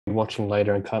watching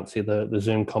later and can't see the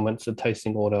Zoom comments, the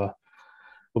tasting order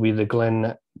will be the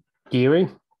Glen Geary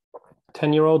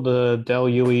 10-year-old, the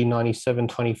Dailuaine 97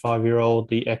 25-year-old,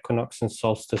 the Equinox and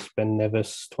Solstice Ben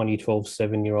Nevis 2012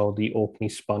 7-year-old, the Orkney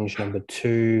Sponge number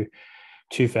 2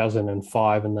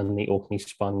 2005, and then the Orkney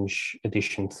Sponge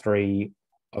edition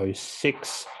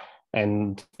 306,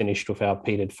 and finished with our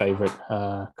peated favorite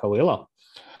Caol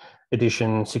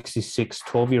edition 66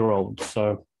 12-year-old.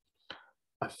 So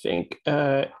I think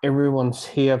everyone's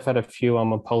here. I've had a few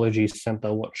apologies sent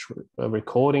the watch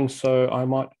recording, so I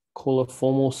might call a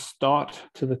formal start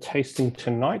to the tasting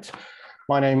tonight.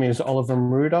 My name is Oliver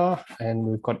Mruda, and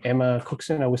we've got Emma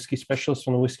Cookson, our whiskey specialist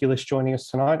from the Whiskey List, joining us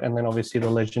tonight, and then obviously the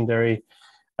legendary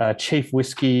Chief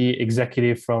Whiskey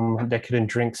Executive from Decadent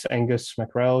Drinks, Angus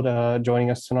Macraild,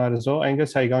 joining us tonight as well.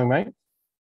 Angus, how you going, mate?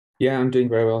 Yeah, I'm doing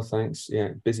very well, thanks. Yeah,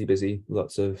 busy.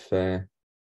 Lots of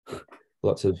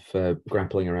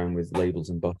grappling around with labels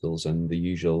and bottles and the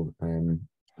usual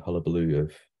hullabaloo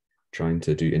of trying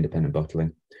to do independent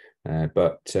bottling.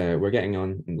 But we're getting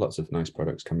on, lots of nice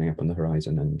products coming up on the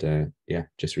horizon, and yeah,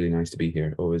 just really nice to be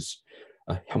here. Always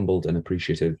humbled and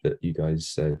appreciative that you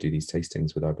guys do these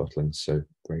tastings with our bottlings. So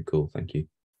very cool. Thank you.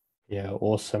 Yeah,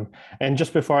 awesome. And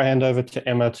just before I hand over to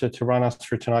Emma to run us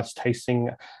through tonight's tasting,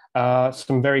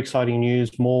 some very exciting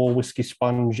news. More Whisky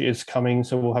Sponge is coming,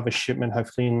 so we'll have a shipment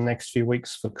hopefully in the next few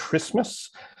weeks for Christmas.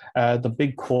 The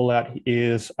big call out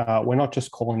is we're not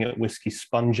just calling it Whisky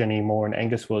Sponge anymore, and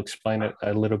Angus will explain it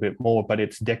a little bit more, but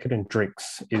it's Decadent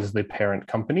Drinks is the parent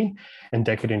company, and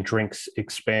Decadent Drinks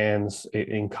expands,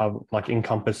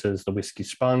 encompasses the Whisky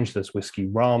Sponge, there's Whisky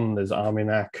Rum, there's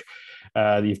Armagnac,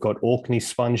 you've got Orkney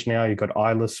Sponge now, you've got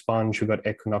Islay Sponge, you've got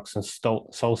Equinox and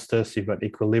Solstice, you've got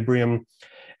Equilibrium,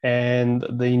 and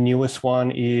the newest one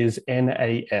is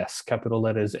NAS, capital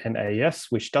letters NAS,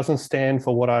 which doesn't stand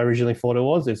for what I originally thought it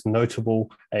was. It's Notable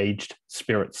Aged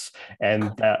Spirits. And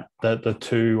the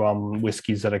two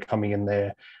whiskies that are coming in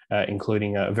there,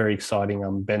 including a very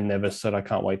exciting Ben Nevis that I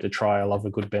can't wait to try. I love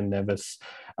a good Ben Nevis.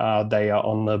 They are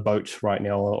on the boat right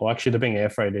now, or actually they're being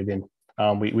air freighted in.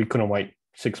 We couldn't wait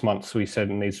 6 months. We said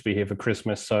it needs to be here for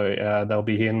Christmas. So they'll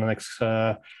be here in the next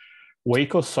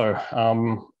week or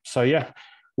so. So yeah.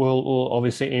 We'll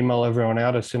obviously email everyone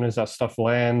out as soon as that stuff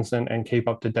lands and keep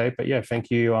up to date. But yeah,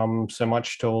 thank you so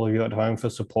much to all of you at home for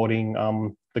supporting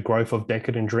the growth of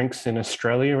Decadent Drinks in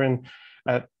Australia. And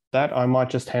at that, I might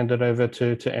just hand it over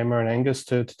to Emma and Angus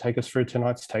to take us through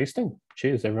tonight's tasting.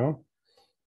 Cheers, everyone.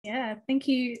 Yeah, thank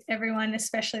you, everyone,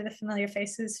 especially the familiar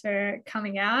faces, for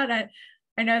coming out. I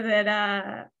know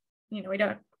that, we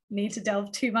don't need to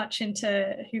delve too much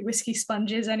into who Whisky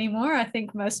Sponge is anymore. I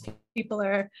think most people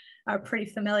are pretty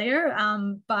familiar,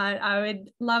 but I would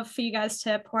love for you guys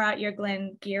to pour out your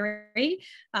Glen Geary.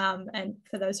 And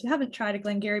for those who haven't tried a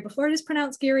Glen Geary before, it is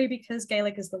pronounced Geary because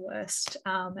Gaelic is the worst.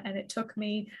 And it took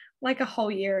me like a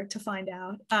whole year to find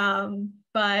out.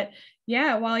 But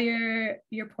yeah, while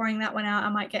you're pouring that one out, I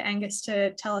might get Angus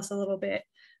to tell us a little bit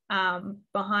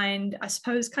behind, I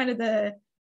suppose, kind of the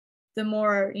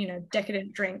more,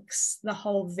 Decadent Drinks, the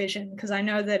whole vision, because I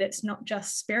know that it's not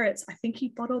just spirits. I think you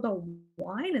bottled a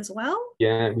wine as well.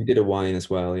 Yeah, we did a wine as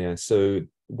well. Yeah. So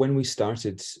when we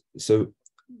started, so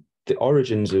the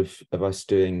origins of us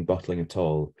doing bottling at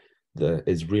all,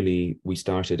 we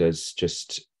started as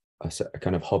just a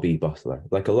kind of hobby bottler,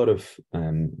 like a lot of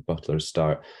bottlers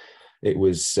start. It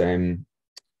was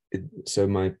so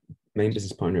my main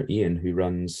business partner Ian, who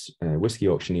runs Whiskey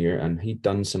Auctioneer, and he'd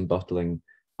done some bottling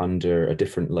under a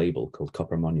different label called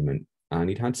Copper Monument, and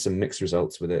he'd had some mixed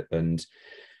results with it. And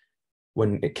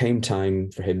when it came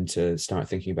time for him to start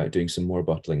thinking about doing some more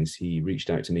bottlings, he reached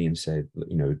out to me and said,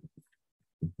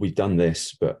 we've done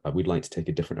this, but we'd like to take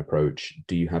a different approach.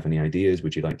 Do you have any ideas?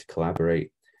 Would you like to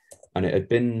collaborate? And it had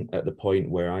been at the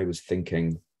point where I was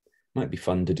thinking, might be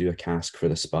fun to do a cask for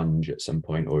the Sponge at some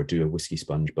point, or do a Whisky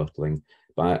Sponge bottling.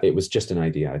 But it was just an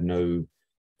idea. I had no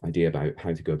idea about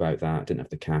how to go about that. Didn't have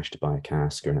the cash to buy a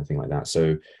cask or anything like that.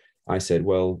 So I said,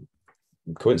 well,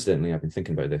 coincidentally, I've been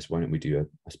thinking about this. Why don't we do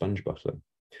a sponge bottling?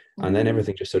 And then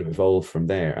everything just sort of evolved from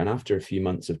there. And after a few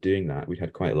months of doing that, we'd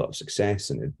had quite a lot of success,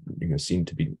 and it seemed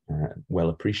to be well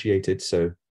appreciated.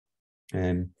 So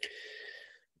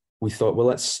we thought, well,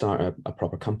 let's start a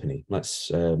proper company. Let's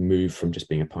move from just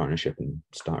being a partnership and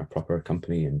start a proper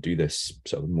company and do this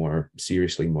sort of more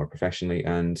seriously, more professionally.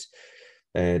 And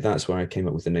that's where I came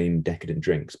up with the name Decadent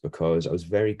Drinks, because I was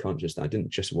very conscious that I didn't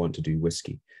just want to do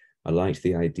whiskey. I liked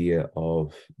the idea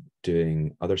of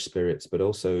doing other spirits, but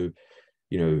also,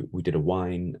 we did a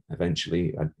wine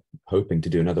eventually. I'm hoping to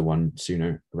do another one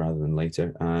sooner rather than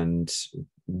later. And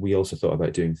we also thought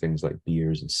about doing things like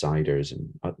beers and ciders and,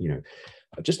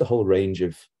 just a whole range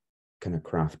of kind of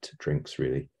craft drinks,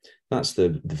 really. That's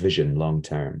the vision long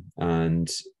term. And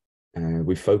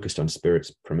we've focused on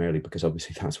spirits primarily because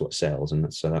obviously that's what sells, and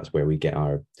that's where we get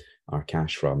our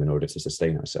cash from in order to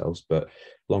sustain ourselves. But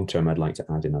long term, I'd like to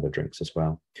add in other drinks as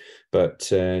well.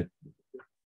 But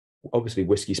obviously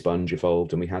Whisky Sponge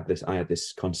evolved, and I had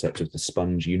this concept of the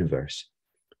sponge universe,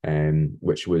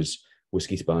 which was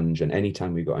Whisky Sponge, and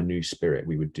anytime we got a new spirit,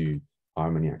 we would do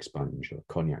Armagnac Sponge or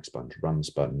Cognac Sponge, Rum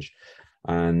Sponge.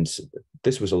 And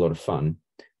this was a lot of fun,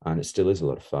 and it still is a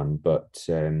lot of fun, but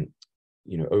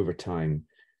over time,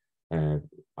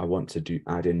 I want to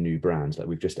add in new brands. Like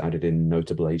we've just added in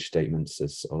notable age statements,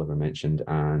 as Oliver mentioned,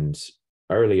 and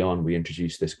early on we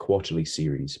introduced this quarterly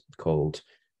series called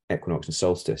Equinox and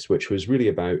Solstice, which was really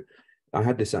about, I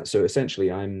had this, so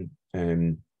essentially I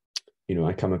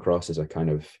come across as a kind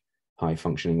of high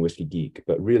functioning whiskey geek,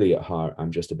 but really at heart,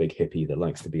 I'm just a big hippie that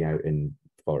likes to be out in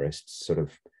forests, sort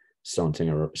of sauntering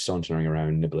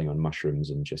around, nibbling on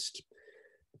mushrooms and just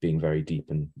being very deep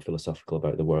and philosophical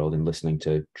about the world and listening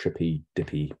to trippy,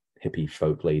 dippy, hippie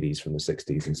folk ladies from the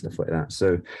 60s and stuff like that.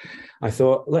 So I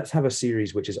thought, let's have a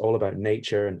series which is all about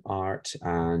nature and art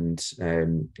and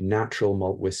natural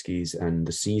malt whiskies and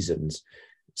the seasons.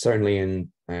 Certainly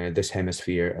in this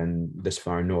hemisphere and this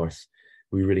far north,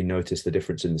 we really notice the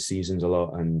difference in the seasons a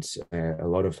lot, and a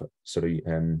lot of sort of,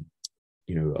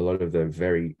 a lot of the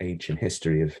very ancient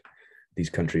history of these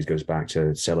countries goes back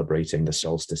to celebrating the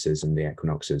solstices and the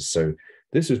equinoxes. So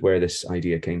this is where this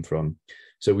idea came from.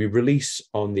 So we release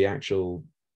on the actual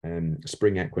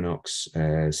spring equinox,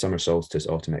 summer solstice,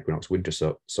 autumn equinox, winter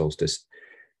solstice.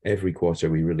 Every quarter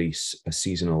we release a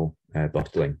seasonal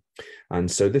bottling. And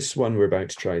so this one we're about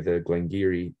to try, the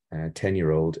Glengarry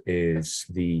 10-year-old, is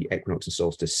the equinox and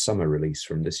solstice summer release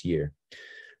from this year.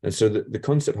 And so the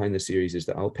concept behind this series is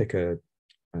that I'll pick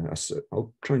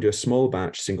I'll try and do a small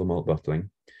batch single malt bottling,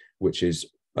 which is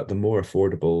at the more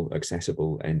affordable,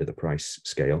 accessible end of the price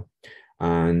scale.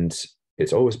 And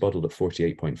it's always bottled at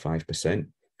 48.5%.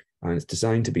 And it's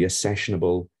designed to be a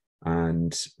sessionable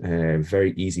and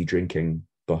very easy drinking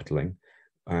bottling,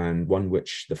 and one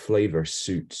which the flavor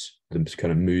suits the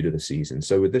kind of mood of the season.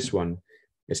 So with this one,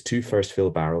 it's 2 first fill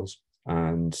barrels,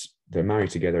 and they're married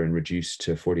together and reduced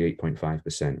to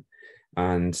 48.5%.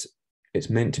 And it's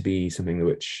meant to be something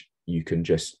which you can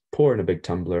just pour in a big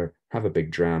tumbler, have a big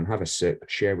dram, have a sip,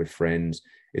 share with friends.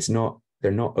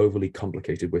 They're not overly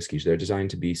complicated whiskies. They're designed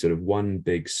to be sort of one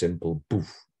big, simple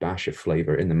bash of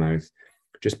flavor in the mouth,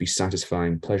 just be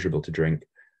satisfying, pleasurable to drink,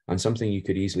 and something you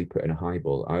could easily put in a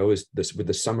highball. With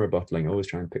the summer bottling, I always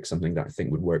try and pick something that I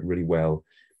think would work really well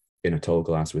in a tall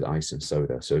glass with ice and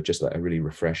soda. So just like a really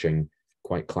refreshing,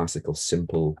 quite classical,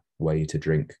 simple way to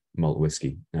drink malt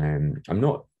whiskey. I'm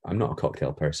not a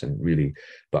cocktail person really,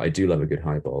 but I do love a good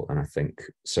highball, and I think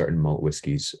certain malt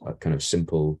whiskies, kind of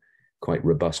simple, quite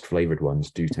robust flavored ones,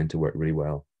 do tend to work really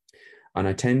well. And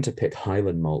I tend to pick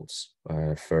Highland malts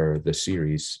for the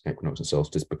series Equinox and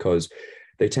Solstice because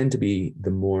they tend to be the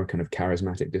more kind of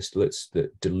charismatic distillates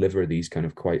that deliver these kind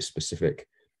of quite specific,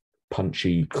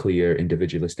 punchy, clear,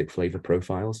 individualistic flavor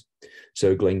profiles.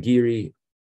 So Glengarry,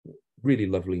 really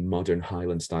lovely modern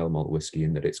Highland style malt whiskey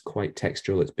in that it's quite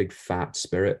textural, it's big fat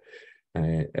spirit.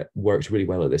 It works really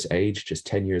well at this age, just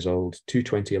 10 years old, 2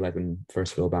 2011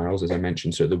 first fill barrels, as I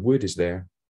mentioned. So the wood is there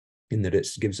in that it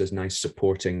gives us nice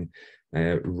supporting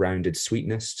rounded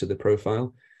sweetness to the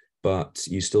profile, but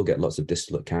you still get lots of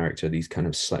distillate character, these kind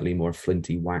of slightly more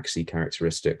flinty, waxy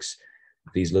characteristics,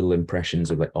 these little impressions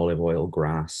of like olive oil,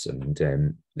 grass,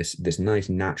 and this nice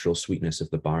natural sweetness of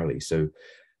the barley. So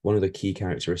one of the key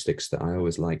characteristics that I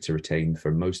always like to retain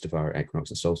for most of our Equinox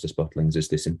and Solstice bottlings is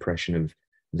this impression of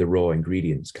the raw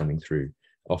ingredients coming through.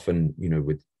 Often,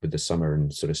 with the summer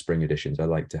and sort of spring editions, I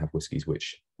like to have whiskies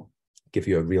which give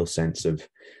you a real sense of,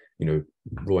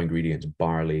 raw ingredients,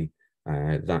 barley,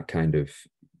 that kind of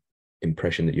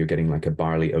impression that you're getting like a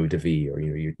barley eau de vie, or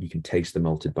you can taste the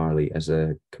malted barley as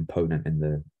a component in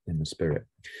the spirit.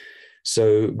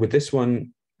 So with this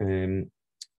one,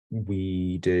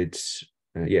 we did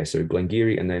so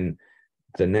Glengarry, and then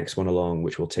the next one along,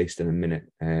 which we'll taste in a minute,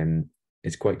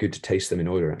 it's quite good to taste them in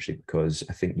order actually, because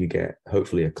I think you get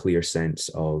hopefully a clear sense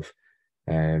of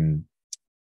how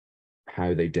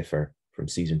they differ from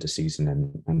season to season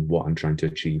and what I'm trying to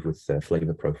achieve with the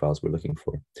flavor profiles we're looking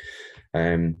for.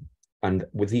 And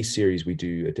with these series, we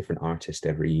do a different artist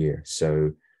every year.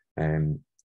 So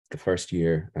the first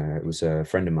year, it was a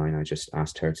friend of mine. I just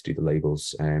asked her to do the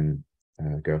labels.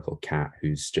 A girl called Kat,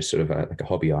 who's just sort of like a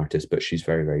hobby artist, but she's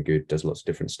very, very good, does lots of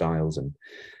different styles.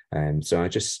 And so I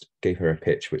just gave her a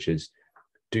pitch, which is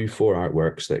do 4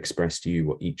 artworks that express to you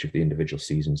what each of the individual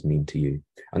seasons mean to you.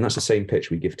 And that's the same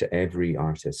pitch we give to every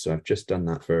artist. So I've just done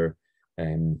that for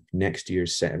next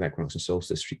year's set of Equinox and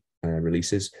Solstice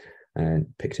releases, and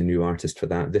picked a new artist for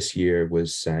that. This year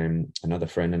was another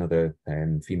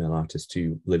female artist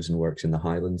who lives and works in the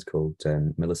Highlands called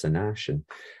Melissa Nash, and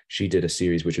she did a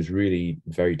series which was really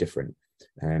very different.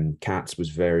 Cats was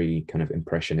very kind of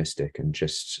impressionistic and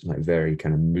just like very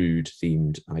kind of mood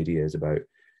themed ideas about,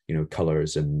 you know,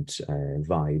 colors and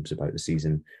vibes about the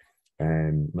season.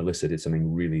 Melissa did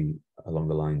something really along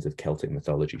the lines of Celtic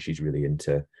mythology. She's really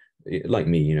into, like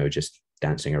me, you know, just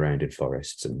dancing around in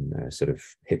forests and sort of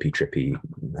hippie trippy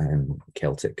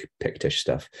Celtic Pictish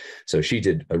stuff. So she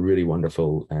did a really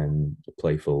wonderful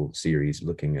playful series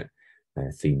looking at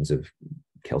themes of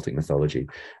Celtic mythology.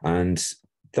 And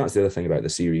that's the other thing about the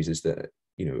series, is that,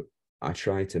 you know, I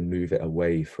try to move it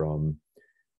away from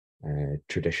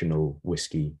traditional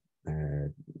whiskey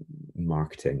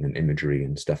marketing and imagery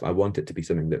and stuff. I want it to be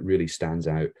something that really stands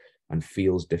out and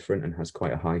feels different and has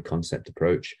quite a high concept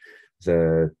approach.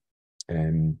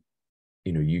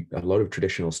 You know, a lot of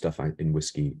traditional stuff in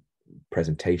whiskey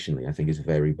presentationally, I think, is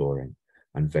very boring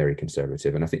and very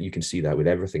conservative. And I think you can see that with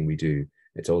everything we do.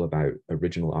 It's all about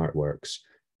original artworks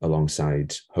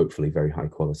alongside hopefully very high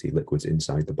quality liquids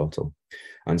inside the bottle.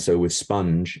 And so with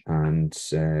Sponge and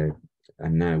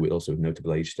now with also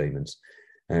notable age statements,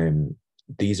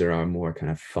 these are our more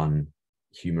kind of fun,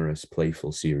 humorous,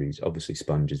 playful series. Obviously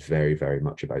Sponge is very, very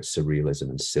much about surrealism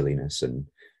and silliness and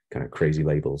kind of crazy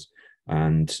labels.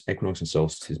 And Equinox and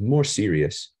Solstice is more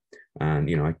serious. And,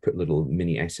 you know, I put little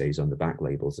mini essays on the back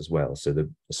labels as well. So the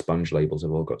Sponge labels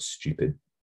have all got stupid,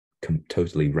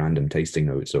 totally random tasting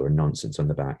notes or nonsense on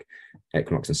the back.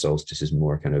 Equinox and Solstice is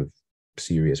more kind of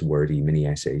serious, wordy mini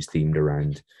essays themed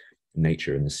around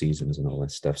nature and the seasons and all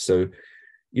that stuff. So,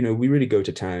 you know, we really go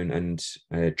to town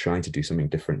and try to do something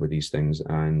different with these things.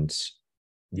 And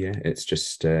yeah, it's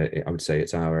just, I would say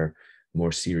it's our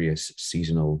more serious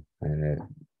seasonal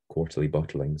quarterly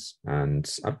bottlings,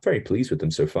 and I'm very pleased with them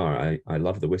so far. I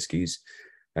love the whiskies.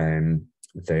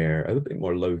 They're a little bit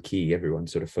more low key. Everyone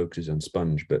sort of focuses on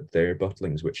Sponge, but they're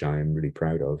bottlings which I am really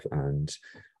proud of. And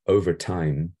over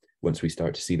time, once we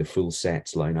start to see the full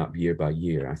sets line up year by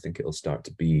year, I think it'll start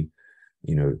to be,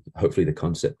 you know, hopefully the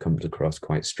concept comes across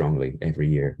quite strongly every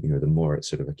year, you know, the more it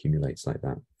sort of accumulates like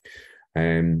that.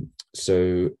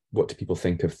 So what do people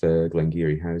think of the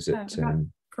Glengarry? How's it?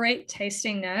 Great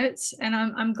tasting notes, and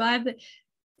I'm glad that,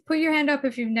 put your hand up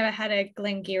if you've never had a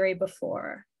Glengarry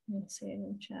before. Let's see in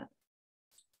the chat.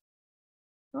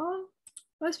 Oh,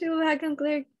 most people have had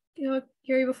Glengarry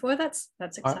before. That's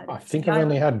exciting. I think I've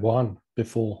only had one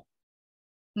before.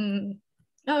 Oh,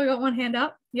 we got one hand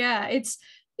up. Yeah,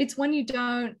 it's one you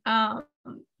don't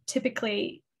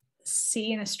typically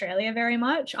see in Australia very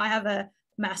much. I have a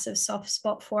massive soft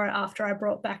spot for it after I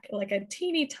brought back like a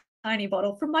teeny tiny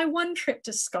bottle from my one trip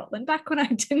to Scotland back when I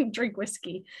didn't drink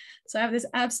whiskey. So I have this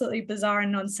absolutely bizarre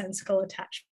and nonsensical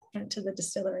attachment to the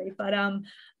distillery. But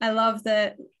I love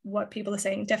what people are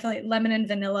saying. Definitely lemon and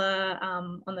vanilla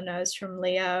on the nose from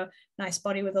Leo. Nice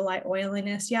body with a light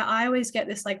oiliness. Yeah, I always get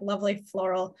this like lovely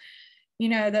floral, you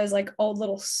know, those like old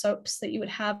little soaps that you would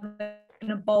have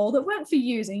in a bowl that weren't for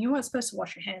using. You weren't supposed to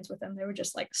wash your hands with them. They were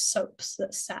just like soaps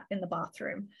that sat in the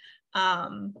bathroom.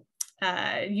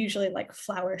 Usually like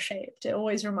flower shaped. It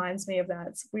always reminds me of that.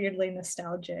 It's weirdly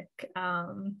nostalgic.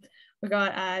 We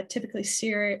got typically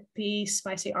syrupy,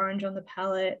 spicy orange on the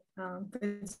palate,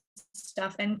 good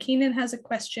stuff. And Keenan has a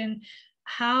question.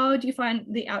 How do you find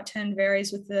the outturn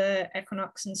varies with the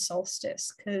Equinox and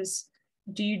Solstice? Because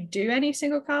do you do any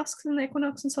single casks in the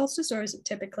Equinox and Solstice, or is it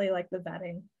typically like the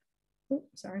vatting? Oh,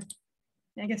 sorry.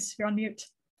 I guess you're on mute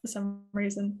for some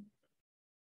reason.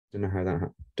 Don't know how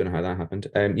that happened.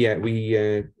 Yeah,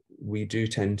 we do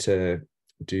tend to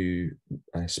do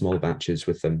small batches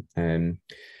with them.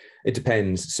 It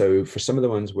depends. So for some of the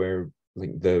ones where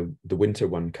like the winter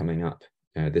one coming up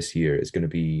this year is going to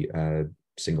be a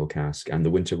single cask, and the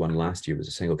winter one last year was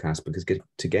a single cask, because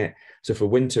so for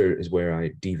winter is where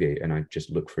I deviate and I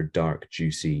just look for dark,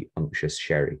 juicy, unctuous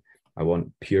sherry. I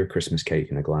want pure Christmas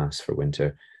cake in a glass for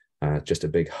winter, just a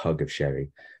big hug of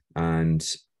sherry. And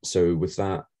so with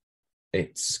that,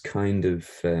 it's kind of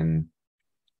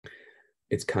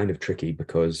tricky,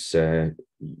 because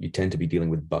you tend to be dealing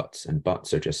with butts, and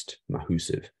butts are just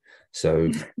mahusive. So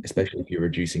especially if you're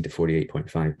reducing to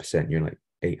 48.5%, you're like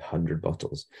 800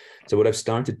 bottles. So what I've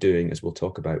started doing, as we'll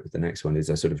talk about with the next one, is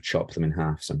I sort of chop them in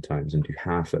half sometimes and do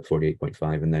half at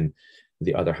 48.5, and then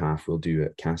the other half we'll do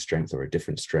at cask strength or a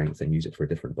different strength and use it for a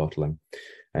different bottling.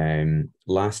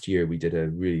 Last year we did a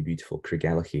really beautiful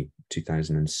Craigellachie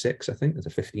 2006, I think, as a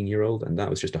 15-year-old, and that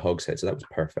was just a hogshead, so that was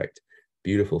perfect.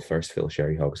 Beautiful first fill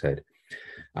sherry hogshead.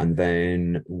 And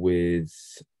then with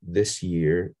this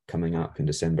year coming up in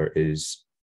December is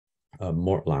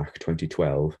Mortlach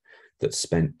 2012 that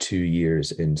spent 2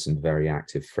 years in some very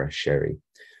active fresh sherry.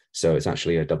 So it's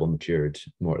actually a double matured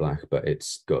Mortlach, but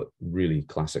it's got really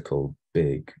classical,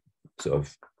 big, sort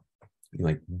of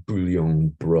like bouillon,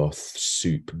 broth,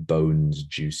 soup, bones,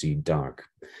 juicy, dark,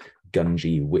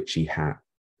 gungy, witchy hat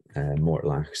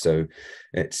Mortlach. So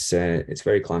it's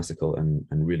very classical and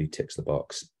really ticks the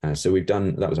box. So we've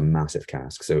done, that was a massive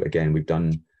cask. So again, we've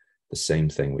done the same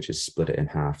thing, which is split it in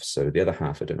half. So the other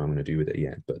half, I don't know what I'm going to do with it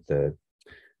yet, but the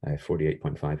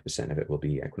 48.5% of it will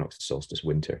be equinox solstice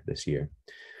winter this year.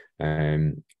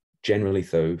 Generally,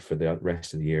 though, for the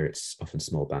rest of the year, it's often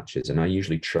small batches, and I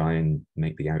usually try and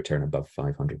make the outturn above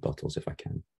 500 bottles if I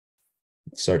can.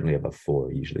 Certainly above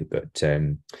 4 usually, but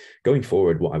going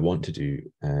forward, what I want to do,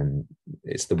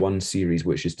 it's the one series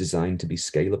which is designed to be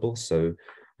scalable. So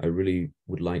I really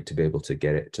would like to be able to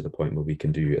get it to the point where we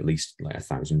can do at least like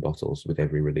 1,000 bottles with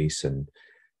every release. And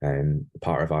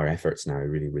part of our efforts now,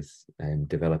 really, with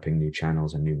developing new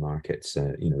channels and new markets,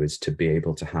 is to be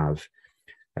able to have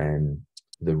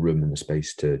the room and the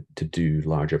space to do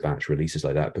larger batch releases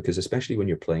like that. Because especially when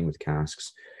you're playing with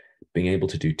casks, being able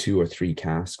to do 2 or 3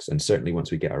 casks, and certainly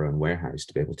once we get our own warehouse,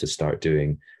 to be able to start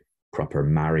doing proper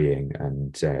marrying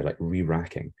and like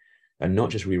re-racking, and not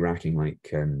just re-racking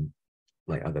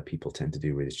like other people tend to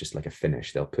do, where it's just like a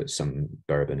finish. They'll put some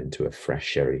bourbon into a fresh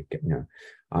sherry.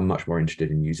 I'm much more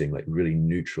interested in using like really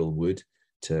neutral wood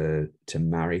to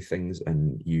marry things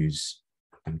and use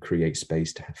and create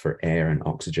space for air and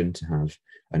oxygen to have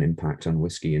an impact on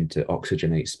whiskey, and to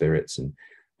oxygenate spirits, and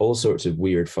all sorts of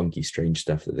weird, funky, strange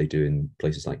stuff that they do in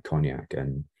places like cognac,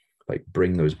 and like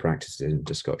bring those practices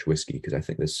into Scotch whiskey, because I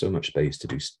think there's so much space to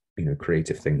do,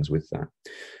 creative things with that.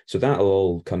 So that'll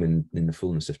all come in the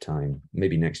fullness of time.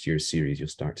 Maybe next year's series, you'll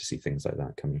start to see things like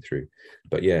that coming through.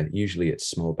 But yeah, usually it's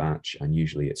small batch, and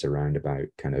usually it's around about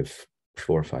kind of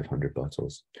 400 or 500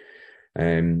 bottles.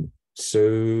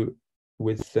 So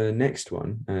with the next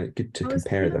one, good to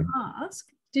compare them.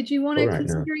 Did you want to,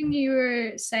 considering you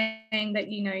were saying that,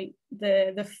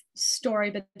 the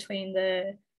story between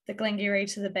the Glengarry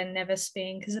to the Ben Nevis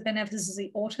being, because the Ben Nevis is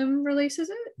the autumn release, is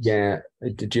it? Yeah.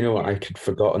 Did you know what? I had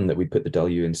forgotten that we put the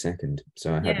Dailuaine second.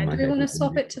 So I had in my head. Do we want to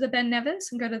swap it to the Ben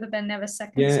Nevis and go to the Ben Nevis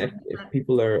second? Yeah, if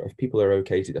people are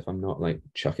okay to, if I'm not like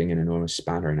chucking an enormous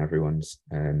spanner in everyone's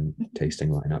tasting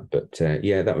lineup, but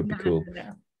yeah, that would be cool.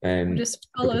 No. Just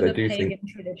follow the pagan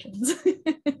traditions.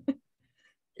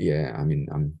 Yeah, I mean,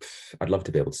 I'd love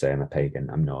to be able to say I'm a pagan.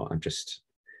 I'm not. I'm just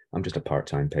a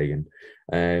part-time pagan.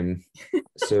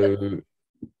 So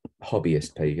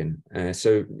hobbyist pagan.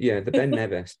 So yeah, the Ben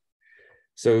Nevis.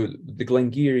 So the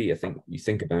Glengarry, I think you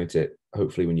think about it,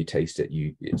 hopefully when you taste it,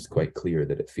 it's quite clear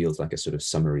that it feels like a sort of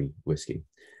summery whiskey.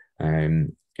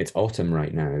 It's autumn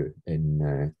right now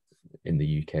in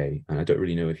the UK, and I don't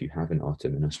really know if you have an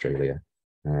autumn in Australia.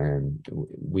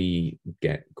 We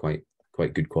get quite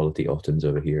good quality autumns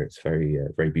over here. It's very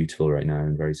very beautiful right now,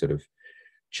 and very sort of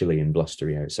chilly and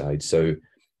blustery outside. So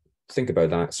think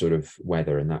about that sort of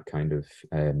weather and that kind of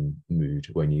mood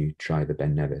when you try the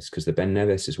Ben Nevis, because the Ben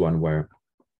Nevis is one where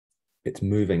it's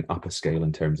moving up a scale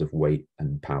in terms of weight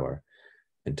and power,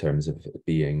 in terms of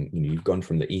being, you've gone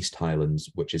from the East Highlands,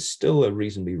 which is still a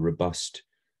reasonably robust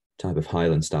type of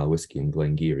Highland style whiskey in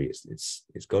Glengarry. It's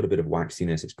got a bit of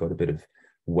waxiness, it's got a bit of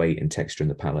weight and texture in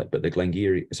the palate, but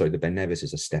the Ben Nevis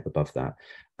is a step above that.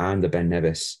 And the Ben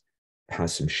Nevis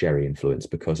has some sherry influence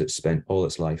because it's spent all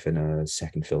its life in a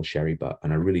second fill sherry butt,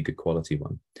 and a really good quality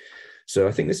one. So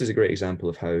I think this is a great example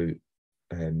of how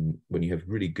when you have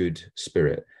really good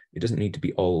spirit, it doesn't need to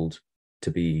be old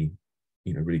to be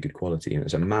really good quality. And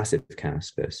it's a massive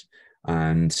cask, this,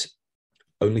 and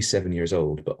only 7 years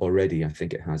old, but already I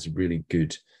think it has really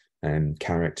good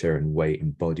character and weight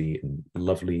and body and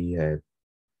lovely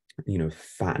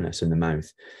fatness in the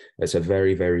mouth. It's a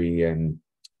very, very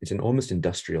it's an almost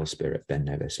industrial spirit Ben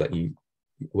Nevis. Like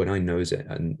when I nose it,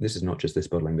 and this is not just this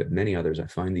bottling, but many others, I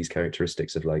find these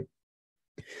characteristics of like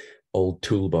old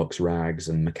toolbox rags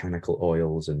and mechanical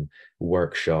oils and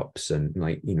workshops, and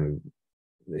like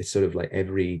it's sort of like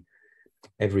every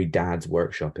dad's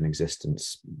workshop in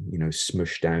existence,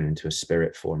 smushed down into a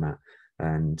spirit format.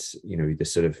 And the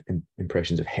sort of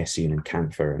impressions of Hessian and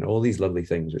camphor and all these lovely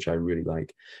things, which I really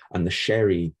like. And the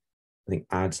sherry, I think,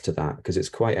 adds to that, because it's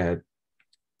quite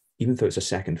even though it's a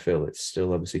second fill, it's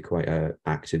still obviously quite a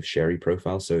active sherry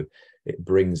profile. So it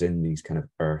brings in these kind of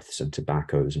earths and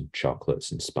tobaccos and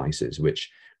chocolates and spices,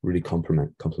 which really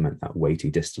complement that weighty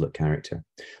distillate character.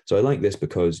 So I like this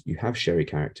because you have sherry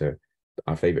character,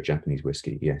 our favorite Japanese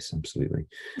whiskey. Yes, absolutely.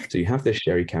 So you have this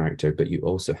sherry character, but you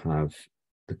also have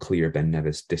the clear Ben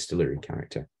Nevis distillery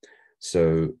character.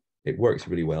 So it works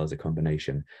really well as a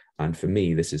combination. And for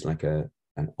me, this is like an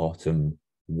autumn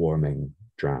warming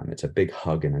dram. It's a big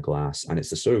hug in a glass, and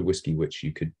it's the sort of whiskey which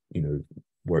you could,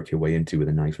 work your way into with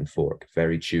a knife and fork.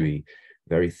 Very chewy,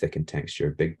 very thick in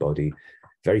texture, big body,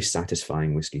 very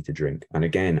satisfying whiskey to drink. And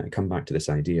again, I come back to this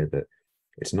idea that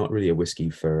it's not really a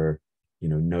whiskey for,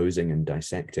 nosing and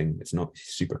dissecting. It's not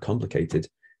super complicated,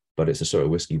 but it's a sort of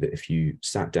whiskey that if you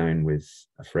sat down with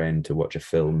a friend to watch a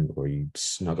film, or you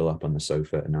snuggle up on the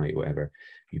sofa at night, whatever,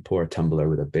 you pour a tumbler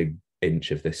with a big inch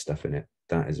of this stuff in it.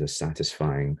 That is a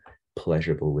satisfying,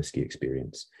 pleasurable whiskey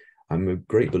experience. I'm a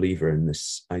great believer in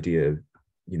this idea of,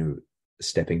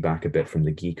 stepping back a bit from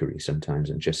the geekery sometimes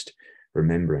and just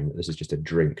remembering that this is just a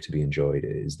drink to be enjoyed.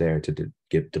 It is there to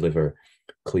deliver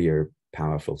clear,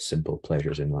 powerful, simple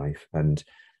pleasures in life. And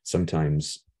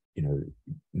sometimes,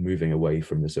 moving away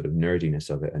from the sort of nerdiness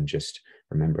of it and just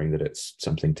remembering that it's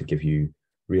something to give you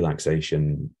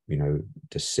relaxation,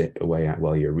 to sip away at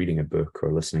while you're reading a book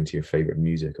or listening to your favorite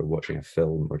music or watching a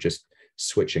film, or just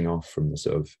switching off from the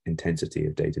sort of intensity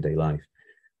of day-to-day life.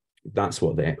 That's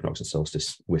what the equinox and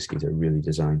solstice whiskies are really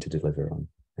designed to deliver on.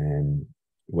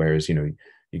 Whereas, you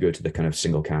go to the kind of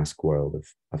single cask world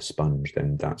of Sponge,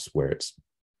 then that's where it's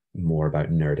more about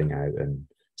nerding out and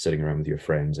sitting around with your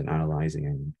friends and analyzing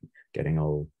and getting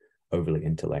all overly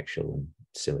intellectual and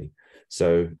silly.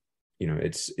 So,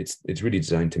 it's really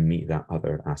designed to meet that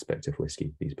other aspect of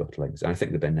whiskey, these bottlings. And I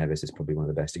think the Ben Nevis is probably one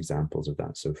of the best examples of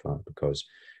that so far, because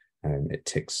it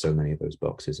ticks so many of those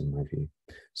boxes in my view.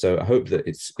 So I hope that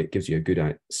it gives you a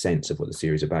good sense of what the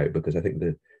series is about, because I think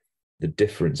the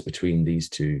difference between these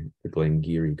two, the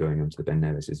Glengarioch going onto the Ben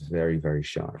Nevis, is very, very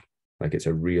sharp. Like, it's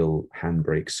a real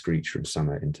handbrake screech from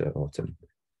summer into autumn,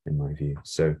 in my view.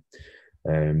 So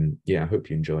I hope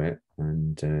you enjoy it.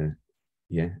 And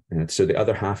so the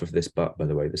other half of this butt, by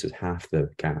the way, this is half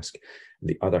the cask.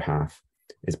 The other half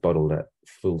is bottled at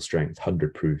full strength,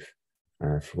 100 proof,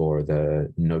 for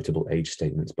the notable age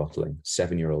statements bottling,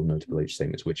 7-year-old notable age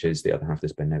statements, which is the other half of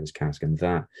this Ben Nevis cask. And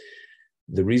that,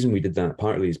 the reason we did that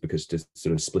partly is because to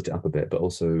sort of split it up a bit, but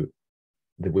also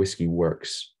the whiskey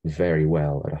works very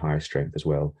well at a higher strength as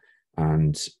well.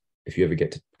 And if you ever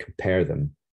get to compare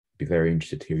them, I'd be very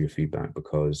interested to hear your feedback,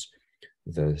 because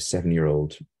the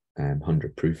 7-year-old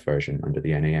 100 proof version under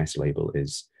the NAS label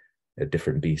is a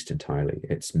different beast entirely.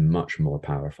 It's much more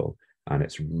powerful, and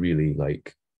it's really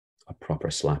like a proper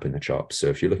slap in the chops. So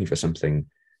if you're looking for something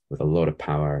with a lot of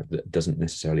power that doesn't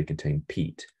necessarily contain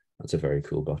peat, that's a very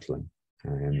cool bottling.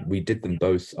 We did them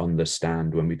both on the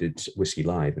stand when we did Whiskey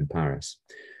Live in Paris,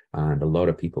 and a lot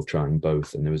of people trying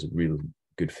both, and there was real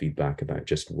good feedback about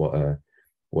just what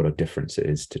a difference it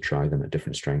is to try them at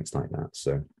different strengths like that.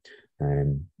 So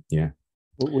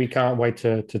we can't wait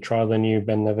to try the new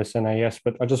Ben Nevis NAS,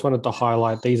 but I just wanted to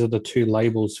highlight these are the two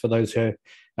labels for those who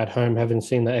at home haven't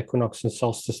seen the Equinox and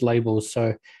Solstice labels.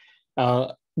 So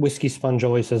Whisky Sponge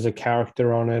always has a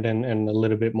character on it and a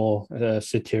little bit more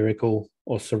satirical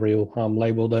or surreal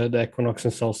label. The Equinox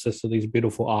and Solstice are these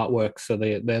beautiful artworks. So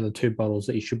they're the two bottles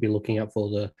that you should be looking at for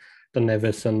the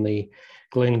Nevis and the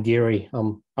Glengarioch.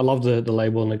 I love the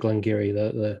label on the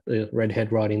Glengarioch, the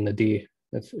redhead riding the deer.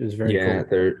 It's very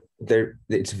cool.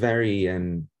 It's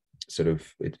very sort of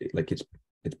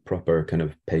it's proper kind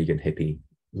of pagan hippie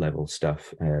level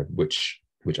stuff, which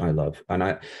I love. And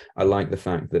I like the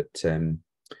fact that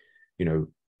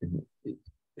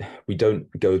we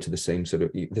don't go to the same sort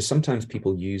of, there's sometimes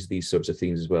people use these sorts of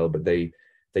themes as well, but they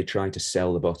try to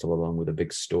sell the bottle along with a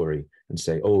big story and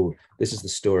say, oh, this is the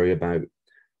story about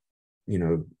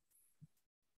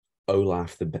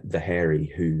Olaf the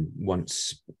Hairy, who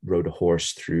once rode a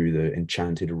horse through the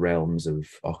enchanted realms of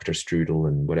Ochterstrudel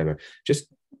and whatever. Just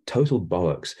total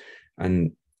bollocks.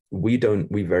 And we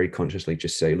very consciously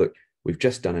just say, look, we've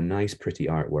just done a nice, pretty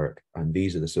artwork, and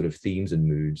these are the sort of themes and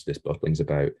moods this bottling's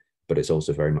about, but it's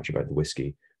also very much about the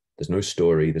whiskey. There's no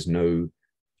story, there's no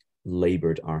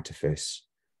labored artifice.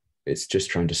 It's just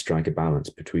trying to strike a balance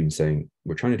between saying,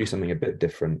 we're trying to do something a bit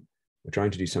different. We're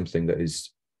trying to do something that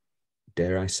is,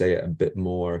 dare I say it, a bit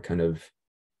more kind of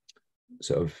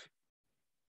sort of,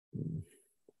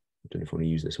 I don't know if I want to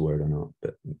use this word or not,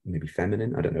 but maybe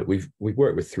feminine. I don't know. We've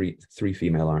worked with three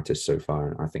female artists so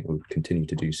far, and I think we'll continue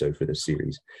to do so for this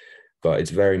series. But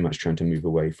it's very much trying to move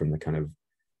away from the kind of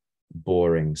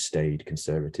boring, staid,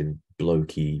 conservative,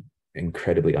 blokey,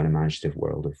 incredibly unimaginative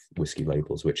world of whiskey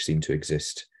labels, which seem to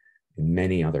exist in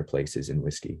many other places in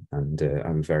whiskey, and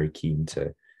I'm very keen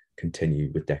to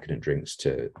continue with decadent drinks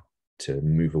to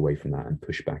move away from that and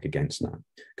push back against that,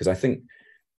 because I think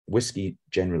whiskey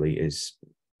generally is,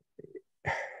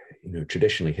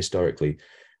 traditionally, historically,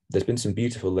 there's been some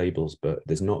beautiful labels, but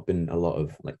there's not been a lot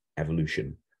of like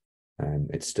evolution.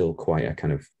 It's still quite a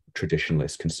kind of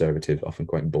traditionalist, conservative, often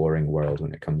quite boring world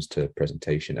when it comes to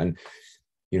presentation. And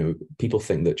people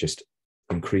think that just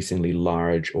increasingly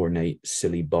large, ornate,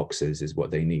 silly boxes is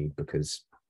what they need, because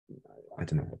I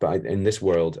don't know. But in this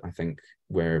world, I think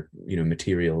where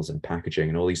materials and packaging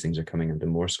and all these things are coming under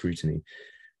more scrutiny,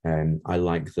 I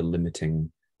like the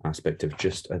limiting aspect of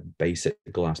just a basic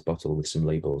glass bottle with some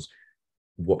labels.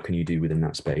 What can you do within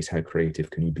that space? How creative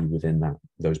can you be within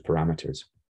those parameters?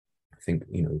 I think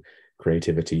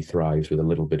creativity thrives with a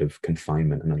little bit of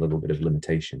confinement and a little bit of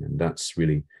limitation, and that's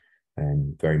really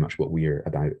very much what we're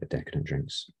about at Decadent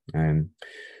Drinks.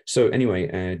 So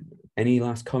anyway, any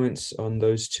last comments on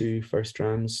those two first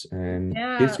drams?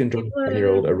 Gives can drink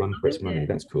 10-year-old a run for its money.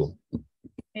 That's cool.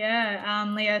 Yeah,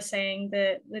 Leo saying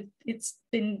that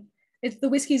the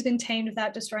whiskey's been tamed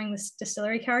without destroying this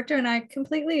distillery character, and I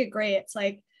completely agree. It's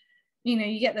like,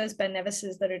 you get those Ben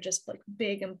Nevises that are just like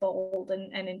big and bold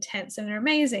and intense, and they're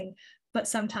amazing, but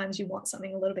sometimes you want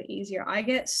something a little bit easier. I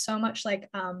get so much like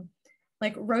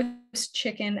roast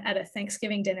chicken at a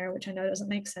Thanksgiving dinner, which I know doesn't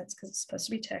make sense because it's supposed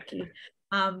to be turkey,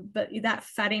 but that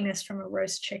fattiness from a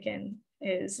roast chicken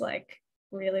is like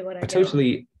really what I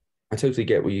totally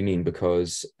get what you mean,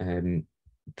 because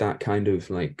that kind of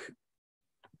like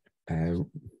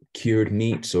cured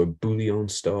meats or bouillon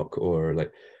stock or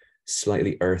like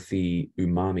slightly earthy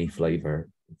umami flavor,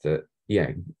 that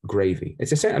gravy,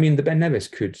 it's a, I mean, the Ben Nevis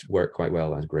could work quite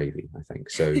well as gravy, I think.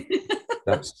 So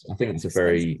I think it's a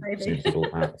very sensible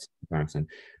apt comparison.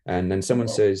 And then someone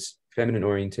says, feminine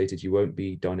orientated, you won't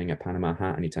be donning a Panama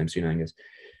hat anytime soon, Angus.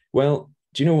 Well,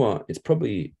 do you know what, it's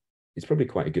probably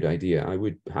quite a good idea. I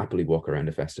would happily walk around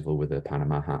a festival with a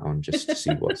Panama hat on just to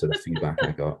see what sort of feedback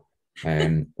I got.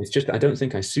 It's just, I don't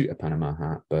think I suit a Panama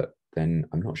hat, but then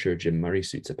I'm not sure Jim Murray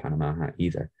suits a Panama hat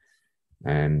either.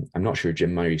 I'm not sure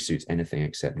Jim Murray suits anything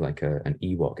except like an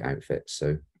Ewok outfit.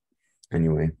 So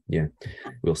anyway,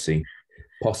 we'll see.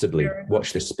 Possibly.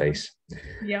 Watch this space.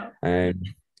 Yeah.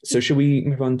 So should we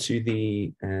move on to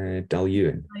the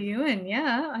Dailuaine? Dailuaine,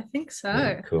 yeah, I think so.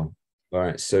 Yeah, cool. All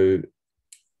right. So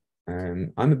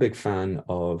I'm a big fan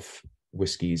of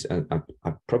whiskies.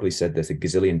 I've probably said this a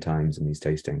gazillion times in these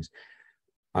tastings.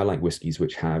 I like whiskies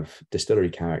which have distillery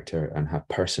character and have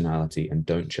personality and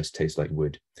don't just taste like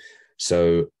wood.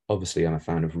 So obviously I'm a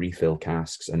fan of refill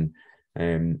casks, and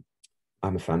I'm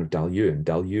a fan of Dailuaine.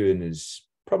 Dailuaine is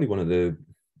probably one of the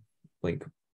like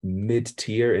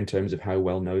mid-tier in terms of how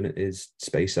well known it is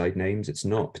Speyside names. It's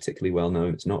not particularly well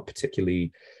known. It's not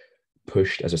particularly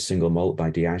pushed as a single malt by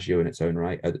Diageo in its own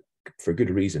right, for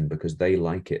good reason, because they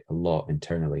like it a lot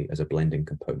internally as a blending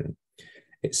component.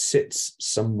 It sits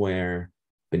somewhere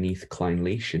beneath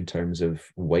Clynelish in terms of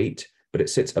weight, but it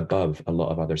sits above a lot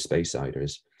of other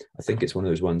Speysiders. I think it's one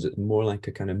of those ones that's more like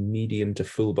a kind of medium to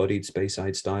full-bodied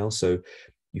Speyside style. So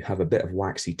you have a bit of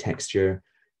waxy texture.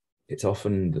 It's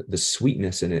often, the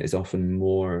sweetness in it is often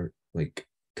more like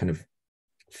kind of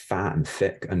fat and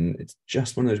thick, and it's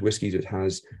just one of those whiskies that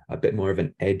has a bit more of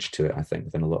an edge to it, I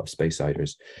think, than a lot of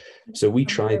Speysiders. So we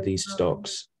tried these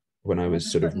stocks when I was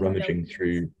sort of rummaging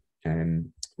through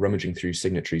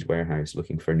Signatory's warehouse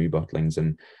looking for new bottlings,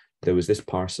 and there was this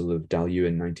parcel of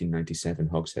Dailuaine 1997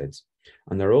 hogsheads,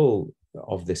 and they're all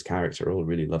of this character, all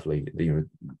really lovely.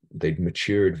 They'd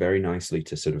matured very nicely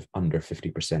to sort of under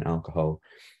 50% alcohol,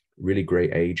 really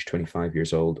great age, 25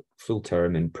 years old, full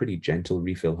term in pretty gentle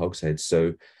refill hogsheads.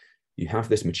 So you have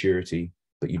this maturity,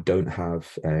 but you don't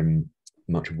have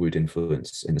much wood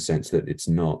influence, in the sense that it's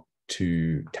not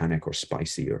too tannic or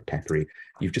spicy or peppery.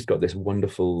 You've just got this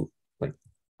wonderful, like,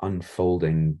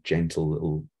 unfolding, gentle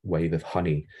little wave of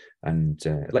honey, and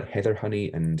like heather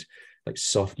honey, and like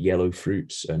soft yellow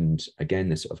fruits, and again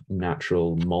this sort of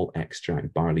natural malt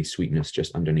extract, barley sweetness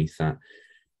just underneath that.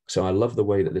 So I love the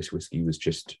way that this whiskey was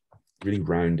just really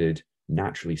rounded,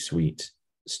 naturally sweet,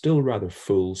 still rather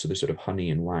full. So the sort of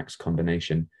honey and wax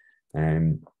combination,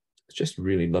 it's just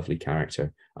really lovely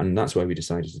character. And that's why we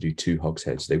decided to do two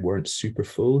hogsheads. They weren't super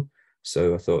full,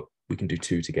 so I thought we can do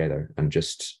two together, and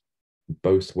just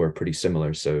both were pretty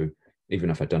similar. So even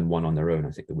if I'd done one on their own,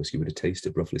 I think the whiskey would have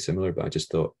tasted roughly similar, but I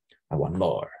just thought I want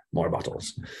more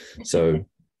bottles. So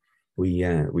we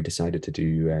decided to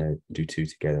do two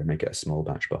together, make it a small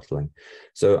batch bottling.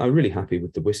 So I'm really happy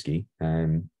with the whiskey.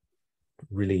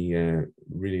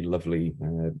 Really lovely,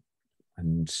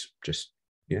 and just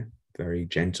very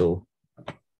gentle,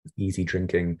 easy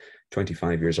drinking,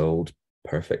 25 years old,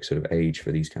 perfect sort of age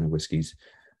for these kind of whiskies.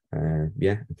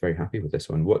 Yeah, I'm very happy with this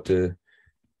one. What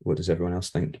does everyone else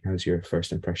think? How's your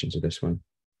first impressions of this one?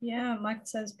 Yeah, Michael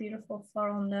says beautiful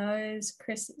floral nose.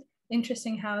 Chris,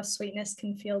 interesting how sweetness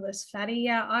can feel this fatty.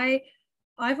 Yeah,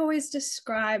 I've always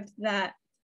described that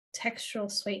textural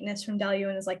sweetness from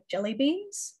Dailuaine as like jelly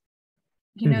beans.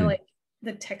 You know, like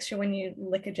the texture when you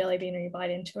lick a jelly bean or you bite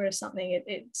into it or something,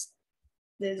 it's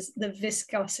there's the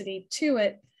viscosity to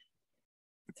it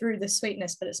through the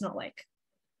sweetness, but it's not like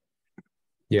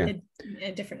a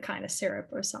different kind of syrup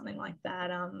or something like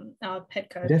that. Our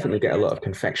Petco definitely get a lot of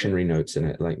confectionery notes in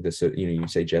it, like this. You know, you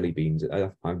say jelly beans. I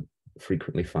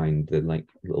frequently find the like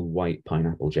little white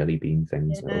pineapple jelly bean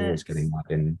things. Yes. Always getting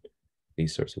that in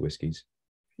these sorts of whiskies.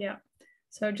 Yeah.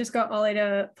 So just got Ollie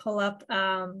to pull up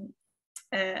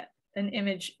an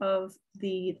image of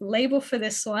the label for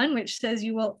this one, which says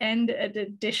you will end at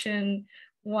edition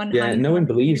 100. Yeah, no one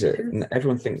believes it.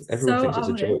 Everyone thinks it's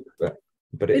a joke,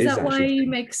 but it is. Is that why you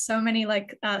make so many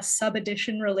like sub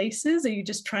edition releases? Are you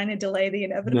just trying to delay the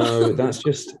inevitable? No, that's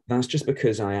just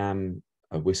because I am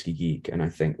a whiskey geek, and I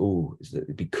think, oh,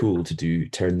 it'd be cool to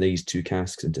turn these 2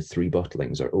 casks into 3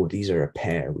 bottlings, or oh, these are a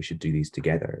pair, we should do these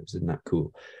together. Isn't that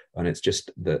cool? And it's just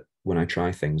that when I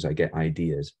try things, I get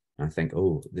ideas. I think,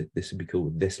 oh, this would be cool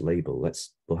with this label.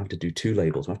 We'll have to do 2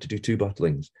 labels. We'll have to do 2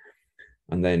 bottlings.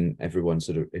 And then everyone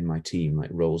sort of in my team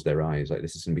like rolls their eyes, like,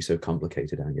 this is going to be so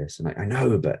complicated, Angus. And I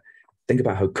know, but think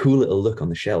about how cool it'll look on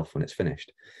the shelf when it's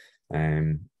finished.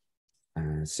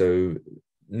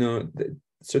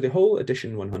 So the whole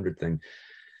edition 100 thing,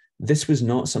 this was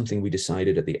not something we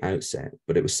decided at the outset,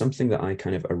 but it was something that I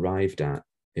kind of arrived at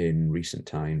in recent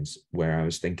times, where I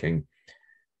was thinking,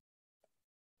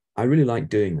 I really like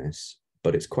doing this,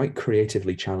 but it's quite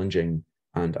creatively challenging,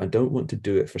 and I don't want to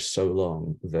do it for so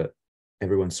long that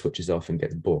everyone switches off and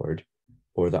gets bored,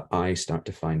 or that I start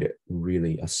to find it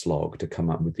really a slog to come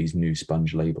up with these new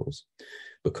sponge labels.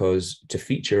 Because to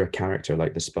feature a character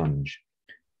like the sponge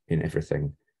in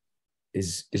everything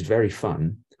is very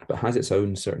fun, but has its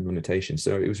own certain limitations.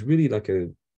 So it was really like a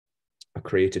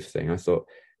creative thing. I thought,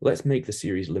 let's make the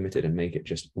series limited and make it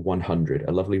just 100,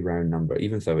 a lovely round number,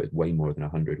 even though it's way more than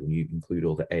 100 when you include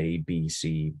all the A, B,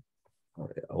 C,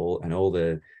 all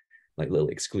the like little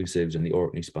exclusives, and the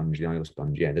Orkney sponge, the Isle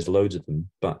sponge. Yeah, there's loads of them,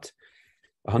 but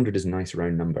 100 is a nice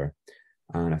round number.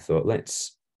 And I thought,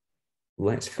 let's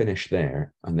finish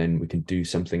there, and then we can do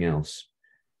something else.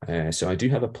 So I do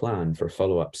have a plan for a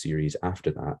follow-up series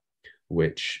after that,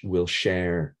 which will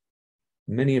share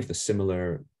many of the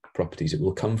similar properties. It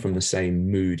will come from the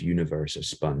same mood universe as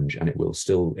sponge, and it will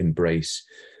still embrace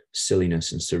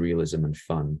silliness and surrealism and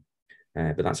fun.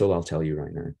 But that's all I'll tell you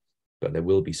right now. But there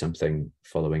will be something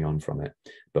following on from it.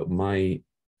 But my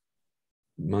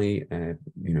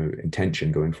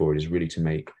intention going forward is really to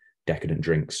make Decadent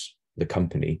Drinks the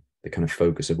company, the kind of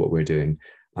focus of what we're doing,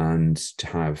 and to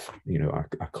have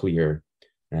a clear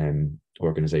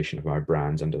organization of our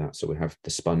brands under that. So we have the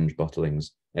sponge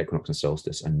bottlings, Equinox and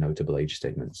Solstice, and notable age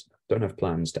statements. Don't have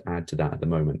plans to add to that at the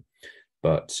moment,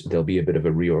 but there'll be a bit of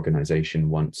a reorganization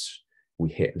once we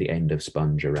hit the end of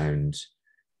sponge around.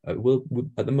 We'll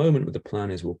at the moment, the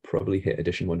plan is we'll probably hit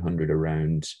edition 100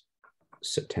 around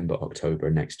September, October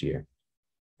next year.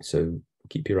 So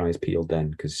keep your eyes peeled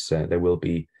then, because there will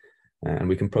be, and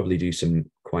we can probably do some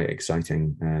quite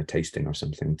exciting tasting or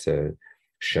something to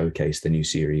showcase the new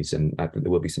series, and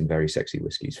there will be some very sexy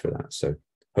whiskies for that. So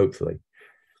hopefully,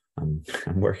 I'm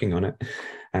working on it.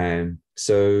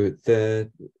 So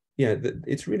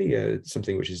it's really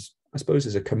something which is, I suppose,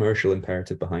 there's a commercial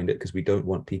imperative behind it, because we don't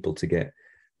want people to get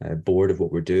bored of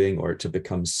what we're doing, or to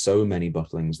become so many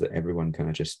bottlings that everyone kind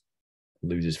of just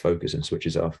loses focus and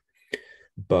switches off.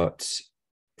 But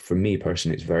for me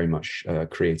personally, it's very much a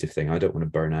creative thing. I don't want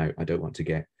to burn out. I don't want to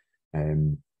get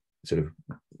sort of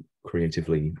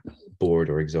creatively bored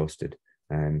or exhausted,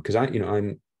 because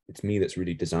it's me that's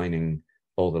really designing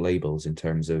all the labels in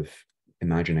terms of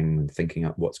imagining and thinking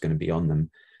up what's going to be on them,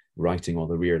 writing all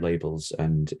the rear labels.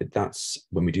 And that's,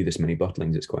 when we do this many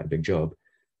bottlings, it's quite a big job,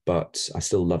 but I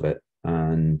still love it.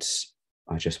 And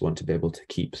I just want to be able to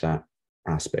keep that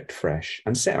aspect fresh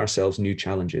and set ourselves new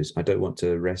challenges. I don't want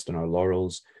to rest on our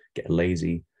laurels, get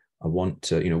lazy. I want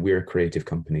to, we're a creative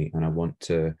company, and I want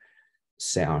to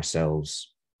set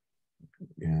ourselves,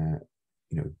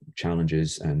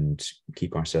 challenges and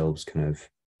keep ourselves kind of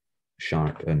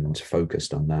sharp and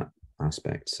focused on that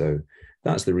aspect. So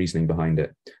that's the reasoning behind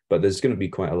it. But there's going to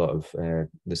be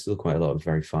there's still quite a lot of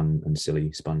very fun and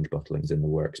silly sponge bottlings in the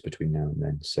works between now and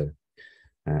then. So,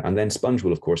 and then Sponge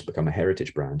will of course become a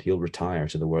heritage brand. He'll retire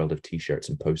to the world of t-shirts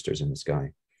and posters in the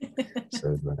sky.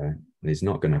 So it's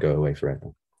not going to go away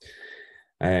forever.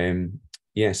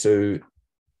 Yeah, so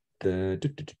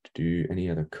any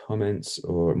other comments,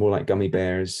 or more like gummy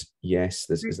bears? Yes,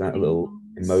 there's that little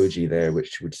emoji there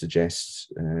which would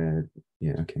suggest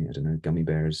yeah, okay, I don't know, gummy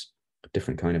bears,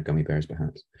 different kind of gummy bears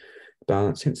perhaps.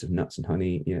 Balance, hints of nuts and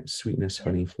honey, yeah, sweetness,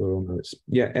 honey, floral notes.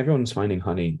 Yeah, everyone's finding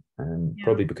honey,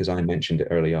 probably because I mentioned it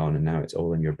early on, and now it's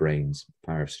all in your brains.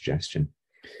 Power of suggestion.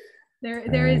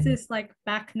 There is this like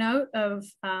back note of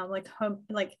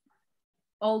like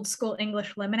old school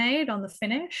English lemonade on the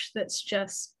finish that's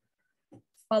just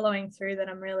following through, that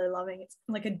I'm really loving. It's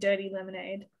like a dirty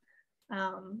lemonade.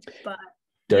 But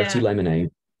dirty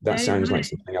lemonade. That dirty sounds lemonade. like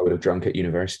something I would have drunk at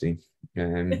university.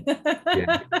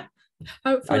 Yeah.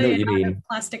 Hopefully, I know what you mean.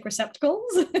 Plastic receptacles.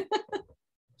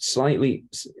 Slightly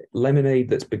lemonade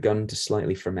that's begun to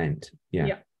slightly ferment.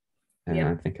 Yeah.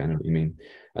 Yeah. I think I know what you mean.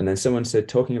 And then someone said,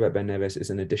 talking about Ben Nevis is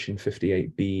an edition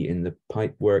 58B in the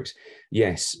pipe works.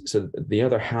 Yes. So the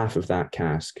other half of that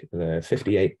cask, the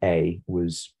 58A,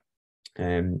 was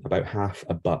about half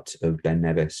a butt of Ben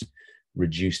Nevis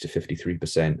reduced to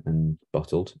 53% and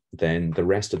bottled. Then the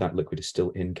rest of that liquid is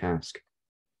still in cask.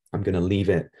 I'm going to leave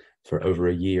it for over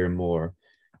a year more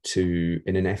in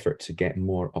an effort to get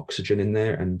more oxygen in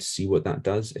there and see what that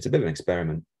does. It's a bit of an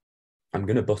experiment. I'm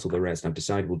going to bottle the rest. I've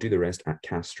decided we'll do the rest at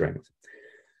cask strength,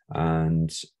 and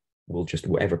we'll just,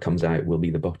 whatever comes out will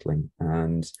be the bottling.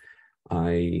 And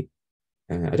I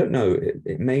don't know,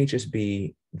 it may just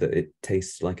be that it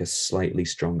tastes like a slightly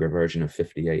stronger version of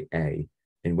 58A,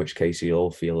 in which case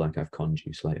you'll feel like I've conned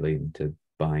you slightly into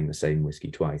buying the same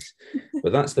whiskey twice.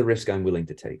 But that's the risk I'm willing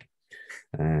to take.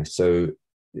 So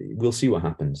we'll see what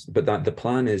happens. But the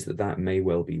plan is that may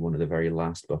well be one of the very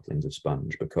last bottlings of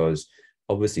Sponge, because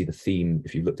obviously the theme,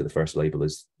 if you looked at the first label,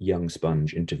 is young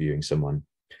Sponge interviewing someone.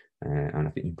 And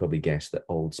I think you can probably guess that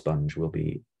old Sponge will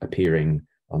be appearing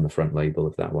on the front label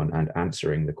of that one and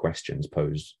answering the questions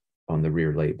posed on the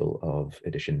rear label of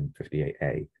edition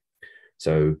 58A.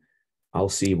 So I'll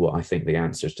see what I think the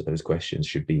answers to those questions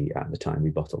should be at the time we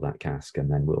bottle that cask, and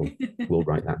then we'll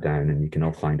write that down and you can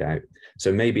all find out.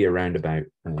 So maybe around about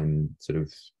sort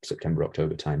of September,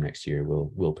 October time next year,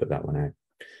 we'll put that one out.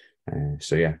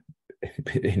 So yeah,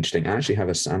 interesting. I actually have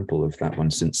a sample of that one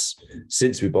since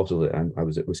we bottled it. I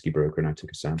was at Whiskey Broker and I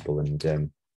took a sample, and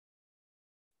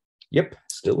yep,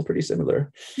 still pretty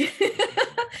similar.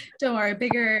 Don't worry,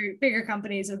 bigger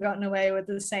companies have gotten away with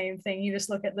the same thing. You just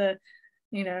look at the,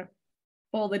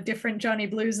 all the different Johnny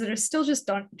Blues that are still just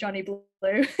Johnny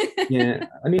Blue. Yeah,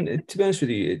 I mean, to be honest with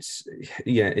you,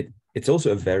 it's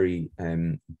also a very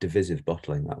divisive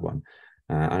bottling, that one,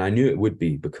 and I knew it would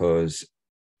be, because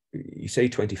you say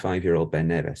 25-year-old Ben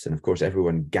Nevis, and of course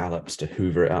everyone gallops to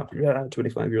hoover it up. Yeah,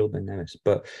 25-year-old Ben Nevis,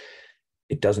 but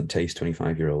it doesn't taste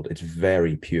 25-year-old. It's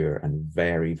very pure and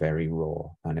very, very raw,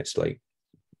 and it's like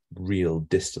real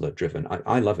distillate driven.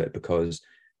 I love it because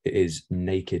it is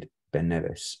naked Ben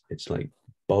Nevis. It's like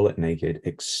bollet naked,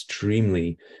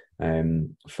 extremely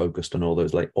focused on all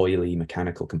those like oily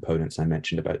mechanical components I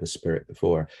mentioned about the spirit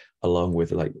before, along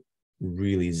with like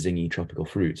really zingy tropical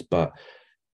fruits, but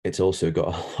it's also got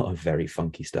a lot of very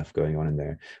funky stuff going on in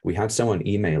there. We had someone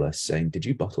email us saying, "Did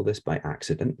you bottle this by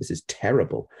accident? This is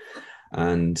terrible."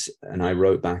 And I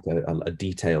wrote back a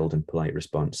detailed and polite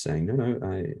response saying, no,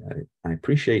 I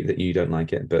appreciate that you don't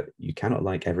like it, but you cannot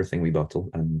like everything we bottle.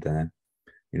 And,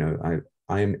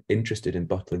 I am interested in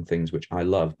bottling things which I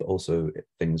love, but also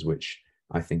things which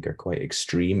I think are quite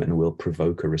extreme and will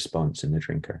provoke a response in the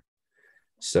drinker.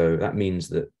 So that means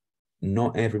that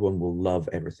not everyone will love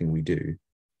everything we do,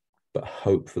 but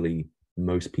hopefully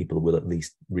most people will at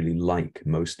least really like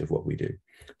most of what we do.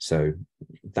 So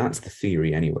that's the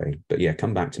theory anyway. But yeah,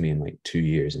 come back to me in like 2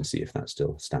 years and see if that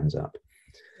still stands up.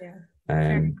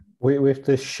 Yeah. With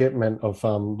this shipment of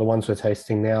the ones we're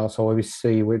tasting now, so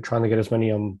obviously we're trying to get as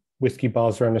many whiskey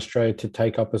bars around Australia to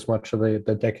take up as much of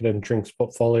the Decadent drinks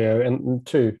portfolio, and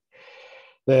to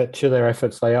their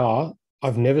efforts,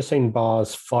 I've never seen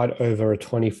bars fight over a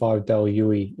 25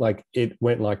 Dailuaine. Like, it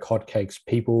went like hotcakes.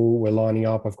 People were lining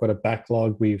up. I've got a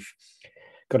backlog. We've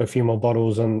got a few more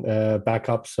bottles and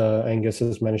backups. Angus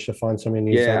has managed to find some in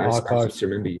his archives. I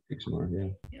remember you picked some more.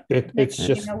 Yeah, it's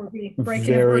just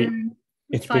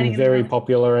it's been very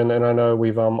popular, and I know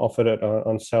we've offered it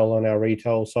on sale on our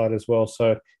retail side as well.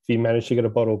 So if you manage to get a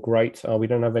bottle, great. We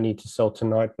don't have any to sell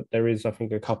tonight, but there is, I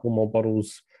think, a couple more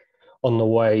bottles on the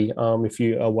way. If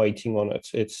you are waiting on it,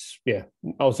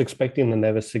 I was expecting the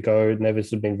Nevis to go.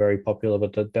 Nevis has been very popular,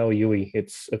 but the Dailuaine,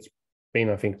 it's been,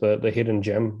 I think, the hidden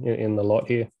gem in the lot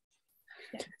here.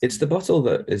 It's the bottle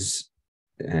that is,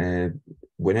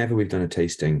 whenever we've done a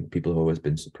tasting, people have always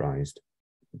been surprised.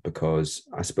 because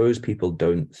I suppose people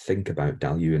don't think about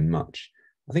Dailuaine much.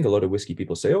 I think a lot of whiskey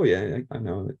people say, oh yeah, I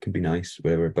know it can be nice,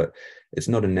 whatever, but it's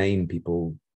not a name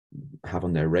people have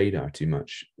on their radar too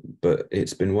much. But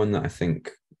it's been one that I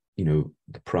think, you know,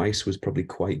 the price was probably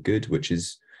quite good, which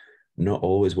is not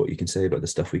always what you can say about the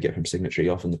stuff we get from Signatory.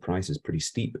 Often the price is pretty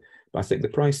steep, but I think the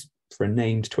price for a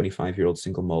named 25-year-old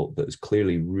single malt that is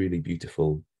clearly really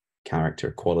beautiful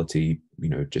character, quality, you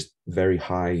know, just very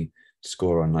high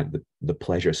score on like the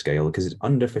pleasure scale, because it's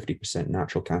under 50%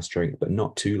 natural cask strength, but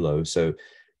not too low. So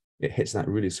it hits that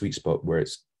really sweet spot where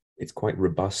it's quite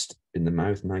robust in the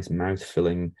mouth, nice mouth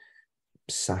filling,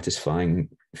 satisfying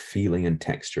feeling and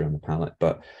texture on the palate,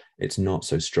 but it's not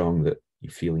so strong that you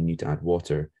feel you need to add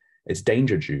water. It's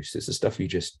danger juice. It's the stuff you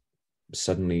just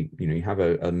suddenly, you know, you have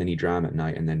a mini dram at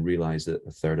night and then realize that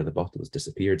a third of the bottle has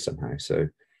disappeared somehow. So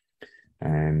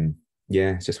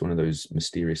yeah, it's just one of those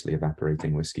mysteriously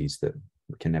evaporating whiskies that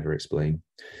we can never explain.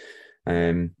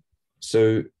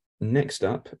 So next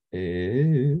up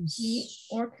is the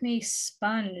Orkney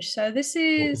Sponge. So this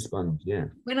is Sponge, yeah.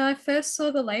 When I first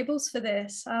saw the labels for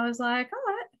this, I was like,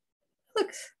 oh, that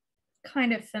looks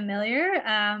kind of familiar.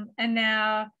 And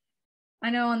now I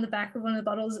know on the back of one of the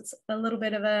bottles, it's a little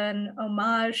bit of an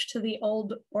homage to the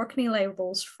old Orkney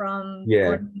labels from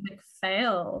Gordon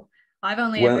Macphail. I've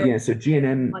only so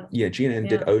G&M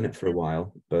did own it for a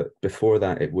while, but before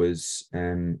that it was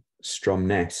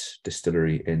Stromness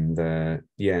distillery in the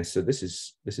so this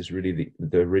is really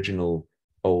the original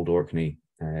old Orkney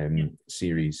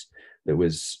series that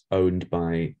was owned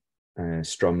by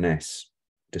Stromness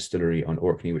distillery on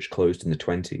Orkney, which closed in the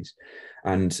 20s.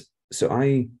 And so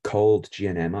I called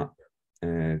G&M up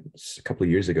a couple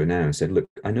of years ago now and said, look,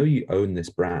 I know you own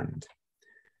this brand.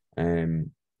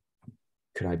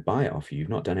 Could I buy it off you? You've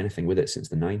not done anything with it since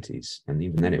the 90s. And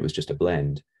even then it was just a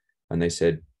blend. And they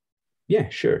said, yeah,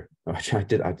 sure. Which I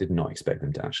did not expect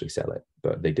them to actually sell it,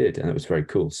 but they did. And it was very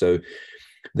cool. So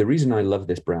the reason I love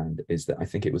this brand is that I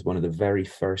think it was one of the very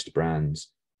first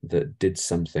brands that did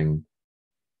something,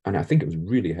 and I think it was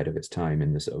really ahead of its time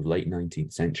in the sort of late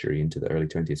 19th century into the early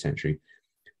 20th century.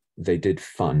 They did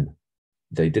fun.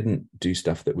 They didn't do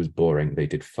stuff that was boring. They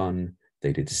did fun.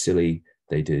 They did silly.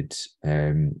 They did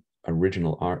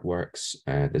original artworks.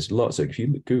 There's lots of, if you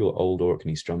Google old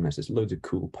Orkney Stromness, there's loads of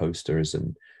cool posters,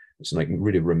 and it's like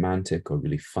really romantic or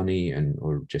really funny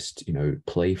or just, you know,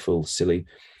 playful, silly.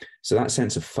 So that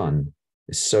sense of fun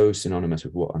is so synonymous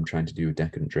with what I'm trying to do with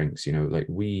Decadent Drinks. You know, like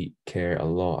we care a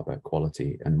lot about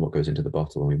quality and what goes into the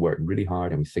bottle, and we work really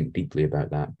hard and we think deeply about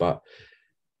that. But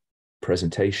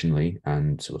presentationally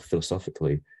and sort of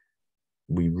philosophically,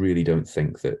 we really don't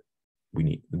think that we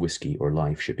need whiskey or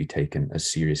life should be taken as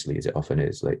seriously as it often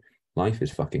is. Like, life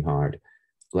is fucking hard.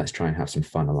 Let's try and have some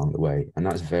fun along the way. And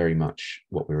that's very much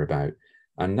what we're about.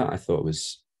 And that I thought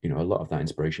was, you know, a lot of that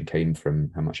inspiration came from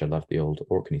how much I love the old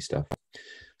Orkney stuff.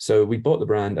 So we bought the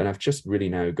brand, and I've just really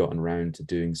now gotten around to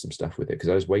doing some stuff with it, because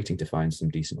I was waiting to find some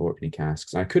decent Orkney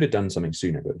casks. I could have done something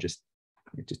sooner, but it just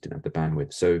didn't have the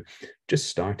bandwidth. So just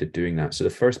started doing that. So the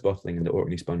first bottling in the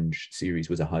Orkney Sponge series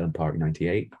was a Highland Park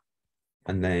 98.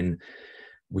 And then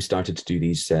we started to do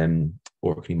these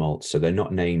Orkney malts. So they're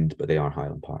not named, but they are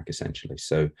Highland Park essentially.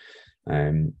 So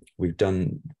we've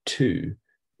done two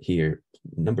here,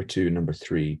 number 2 and number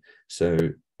 3. So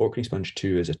Orkney Sponge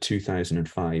 2 is a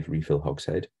 2005 refill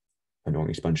hogshead, and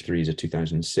Orkney Sponge 3 is a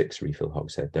 2006 refill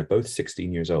hogshead. They're both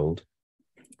 16 years old.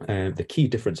 The key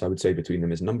difference I would say between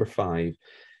them is number 5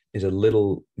 is a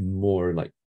little more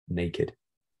like naked.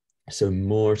 So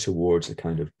more towards the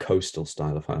kind of coastal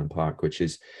style of Highland Park, which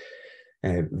is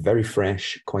very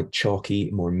fresh, quite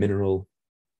chalky, more mineral,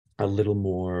 a little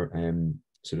more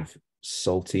sort of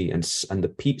salty, and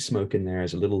the peat smoke in there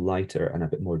is a little lighter and a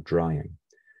bit more drying.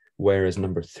 Whereas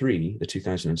number 3, the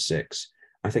 2006,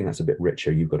 I think that's a bit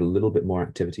richer. You've got a little bit more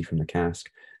activity from the cask,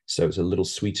 so it's a little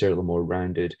sweeter, a little more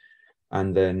rounded.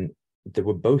 And then they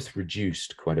were both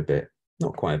reduced quite a bit.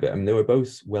 Not quite a bit. I mean, they were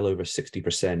both well over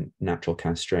 60% natural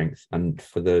cask strength. And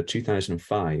for the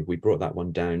 2005, we brought that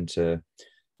one down to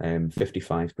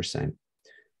 55%.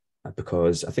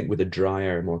 Because I think with a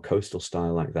drier, more coastal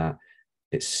style like that,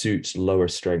 it suits lower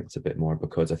strengths a bit more,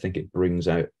 because I think it brings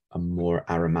out a more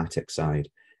aromatic side.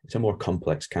 It's a more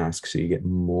complex cask, so you get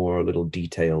more little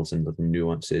details and little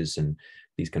nuances and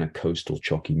these kind of coastal,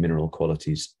 chalky mineral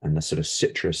qualities, and the sort of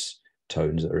citrus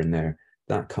tones that are in there.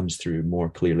 That comes through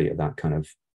more clearly at that kind of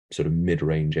sort of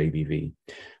mid-range ABV.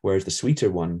 Whereas the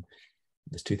sweeter one,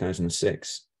 this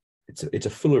 2006, it's a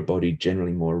fuller bodied,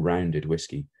 generally more rounded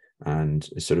whiskey, and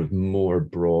it's sort of more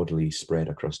broadly spread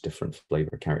across different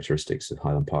flavour characteristics of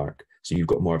Highland Park. So you've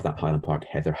got more of that Highland Park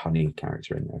heather honey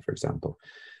character in there, for example.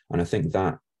 And I think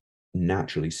that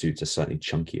naturally suits a slightly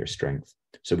chunkier strength.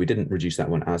 So we didn't reduce that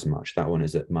one as much. That one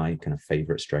is at my kind of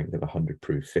favorite strength of 100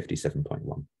 proof,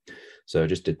 57.1. So I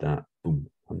just did that, boom,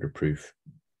 100 proof,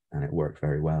 and it worked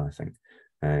very well, I think.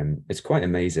 It's quite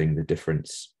amazing the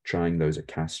difference trying those at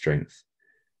cast strength,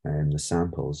 the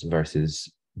samples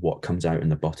versus what comes out in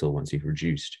the bottle once you've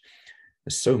reduced.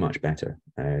 It's so much better.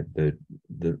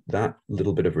 That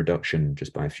little bit of reduction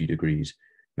just by a few degrees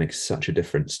makes such a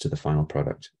difference to the final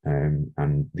product.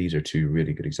 And these are two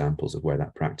really good examples of where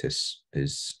that practice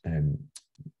is,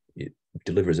 it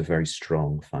delivers a very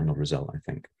strong final result, I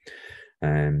think.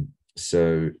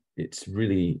 So it's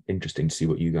really interesting to see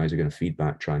what you guys are going to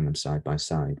feedback trying them side by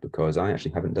side, because I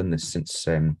actually haven't done this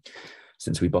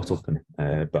since we bottled them.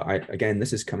 But again,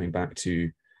 this is coming back to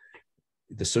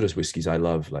the sort of whiskies I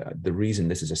love. Like, the reason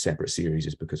this is a separate series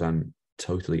is because I'm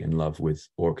totally in love with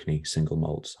Orkney single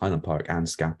malts, Highland Park and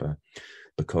Scapa,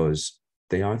 because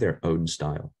they are their own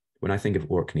style. When I think of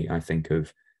Orkney, I think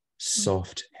of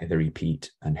soft, heathery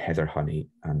peat and heather honey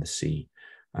and the sea.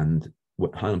 And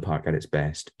what Highland Park at its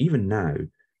best, even now,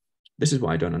 this is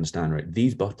what I don't understand, right?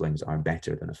 These bottlings are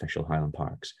better than official Highland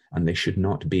Parks, and they should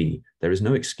not be. There is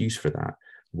no excuse for that.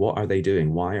 What are they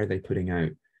doing? Why are they putting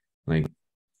out, like,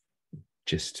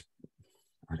 just,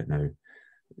 I don't know,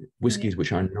 whiskies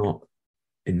which are not,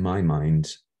 in my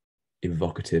mind,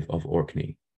 evocative of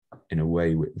Orkney in a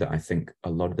way that I think a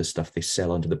lot of the stuff they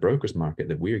sell onto the brokers market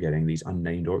that we're getting, these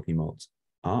unnamed Orkney malts,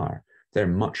 are. They're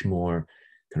much more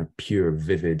kind of pure,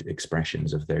 vivid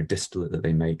expressions of their distillate that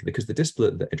they make, because the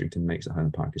distillate that Edrington makes at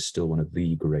Highland Park is still one of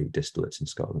the great distillates in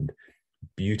Scotland.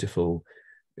 Beautiful.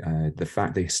 The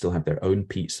fact they still have their own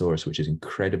peat source, which is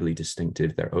incredibly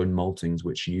distinctive, their own maltings,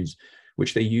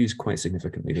 which they use quite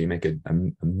significantly. They make a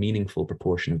meaningful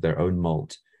proportion of their own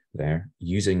malt there,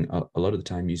 using a lot of the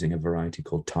time using a variety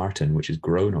called tartan, which is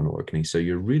grown on Orkney. So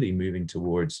you're really moving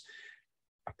towards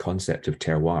a concept of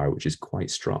terroir, which is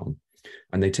quite strong.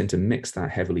 And they tend to mix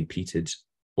that heavily peated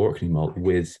Orkney malt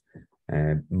with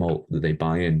malt that they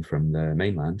buy in from the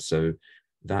mainland. So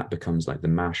that becomes like the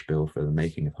mash bill for the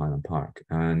making of Highland Park.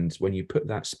 And when you put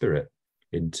that spirit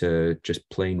into just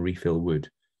plain refill wood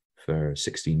for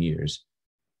 16 years,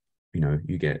 you know,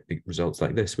 you get results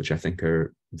like this, which I think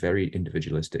are very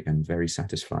individualistic and very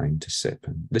satisfying to sip.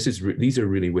 And these are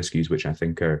really whiskies which I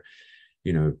think are,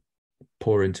 you know,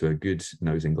 pour into a good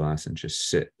nosing glass and just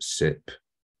sip.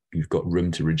 You've got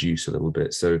room to reduce a little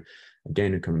bit. So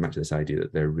again, coming back to this idea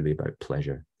that they're really about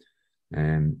pleasure.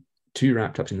 Too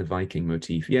wrapped up in the Viking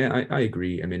motif. Yeah, I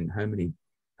agree. I mean, how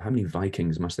many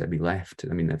Vikings must there be left?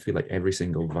 I mean, I feel like every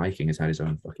single Viking has had his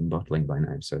own fucking bottling by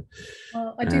now. So,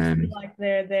 well, I do feel like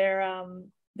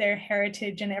their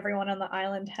heritage and everyone on the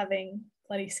island having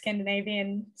bloody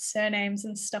Scandinavian surnames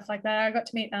and stuff like that. I got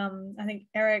to meet I think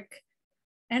Eric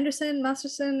Anderson,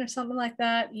 Masterson, or something like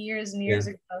that years and years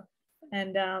ago,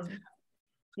 and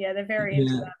yeah, they're very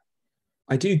into that.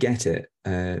 I do get it.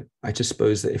 I just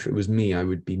suppose that if it was me, I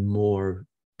would be more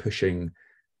pushing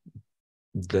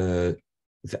the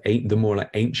more like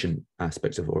ancient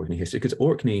aspects of Orkney history, because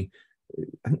Orkney,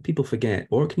 I think people forget,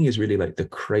 Orkney is really like the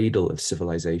cradle of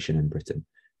civilization in Britain.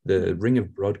 The Ring of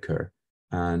Brodker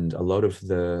and a lot of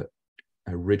the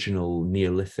original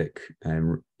Neolithic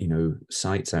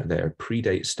sites out there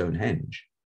predate Stonehenge.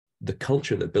 The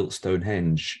culture that built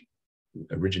Stonehenge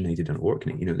originated in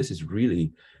Orkney. You know, this is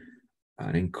really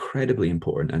an incredibly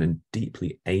important and a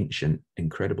deeply ancient,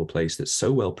 incredible place that's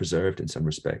so well preserved in some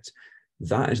respects.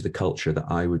 That is the culture that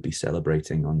I would be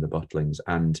celebrating on the bottlings.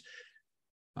 And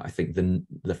I think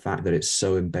the fact that it's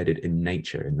so embedded in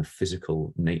nature, in the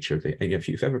physical nature of it. If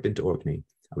you've ever been to Orkney,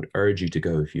 I would urge you to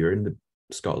go. If you're in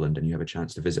Scotland and you have a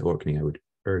chance to visit Orkney, I would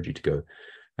urge you to go.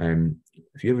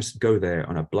 If you ever go there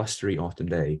on a blustery autumn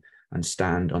day and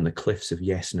stand on the cliffs of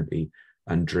Yesnaby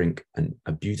and drink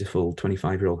a beautiful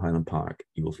 25-year-old Highland Park,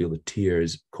 you will feel the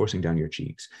tears coursing down your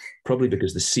cheeks, probably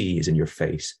because the sea is in your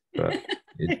face, but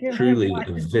it's truly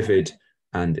a vivid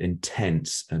and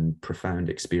intense and profound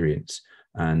experience.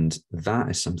 And that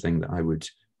is something that I would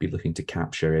be looking to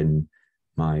capture in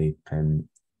my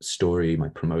story, my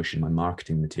promotion, my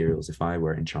marketing materials if I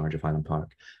were in charge of Highland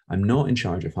Park. I'm not in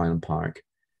charge of Highland Park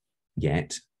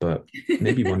yet, but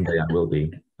maybe one day I will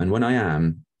be. And when I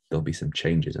am, there'll be some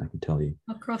changes, I can tell you.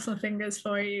 I'll cross my fingers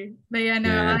for you. But yeah,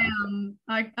 no,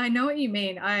 yeah. I know what you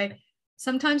mean.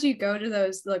 Sometimes you go to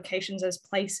those locations, those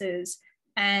places,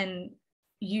 and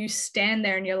you stand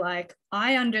there and you're like,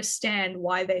 I understand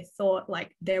why they thought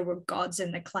like there were gods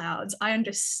in the clouds. I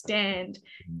understand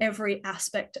every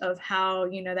aspect of how,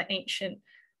 you know, the ancient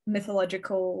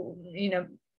mythological, you know,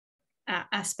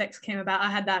 aspects came about. I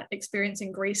had that experience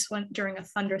in Greece during a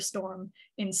thunderstorm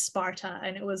in Sparta,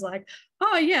 and it was like,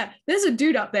 oh yeah, there's a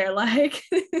dude up there, like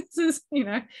this is, you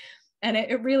know, and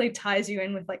it really ties you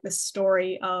in with like the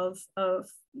story of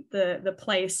the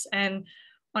place. And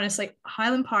honestly,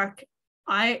 Highland Park,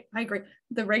 I agree.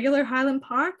 The regular Highland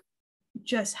Park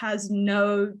just has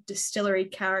no distillery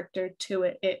character to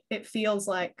it. It feels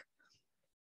like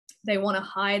they want to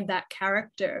hide that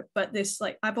character, but this,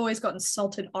 like, I've always gotten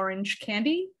salted orange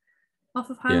candy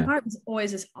off of Highland Park. There's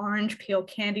always this orange peel,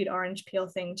 candied orange peel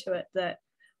thing to it that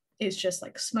is just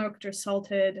like smoked or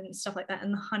salted and stuff like that,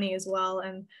 and the honey as well.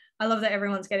 And I love that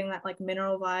everyone's getting that like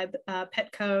mineral vibe.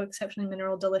 Petco, exceptionally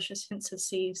mineral, delicious hints of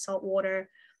sea, salt water,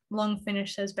 long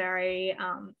finish, says Barry,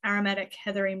 aromatic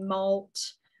heathery malt.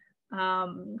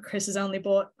 Chris has only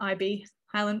bought IB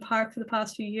Highland Park for the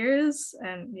past few years,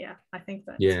 and yeah, I think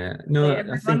that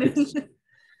I think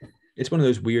it's one of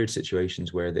those weird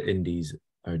situations where the indies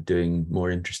are doing more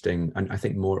interesting and I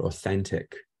think more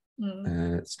authentic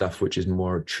stuff, which is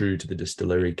more true to the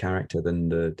distillery character than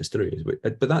the distillery is.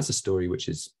 But that's a story which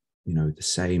is, you know, the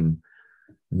same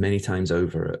many times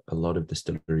over at a lot of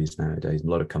distilleries nowadays, a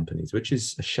lot of companies, which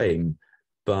is a shame.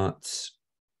 But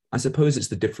I suppose it's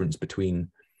the difference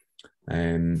between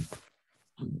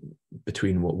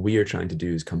what we are trying to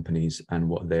do as companies and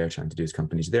what they're trying to do as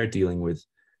companies. They're dealing with,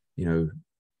 you know,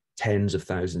 tens of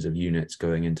thousands of units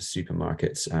going into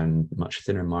supermarkets and much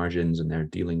thinner margins, and they're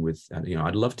dealing with, you know,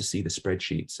 I'd love to see the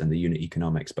spreadsheets and the unit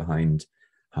economics behind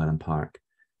Highland Park.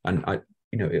 And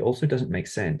you know, it also doesn't make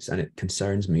sense, and it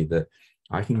concerns me that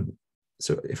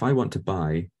so if I want to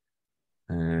buy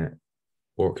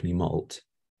Orkney malt,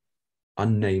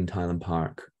 unnamed Highland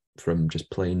Park from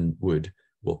just plain wood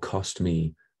will cost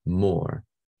me more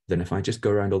than if I just go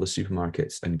around all the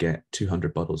supermarkets and get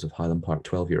 200 bottles of Highland Park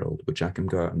 12-year-old, which I can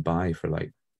go out and buy for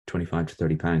like 25 to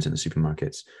 30 pounds in the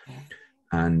supermarkets.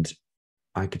 And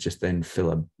I could just then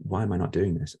why am I not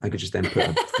doing this? I could just then put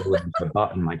a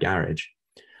butt in my garage.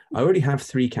 I already have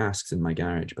 3 casks in my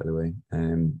garage, by the way.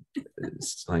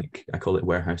 It's like, I call it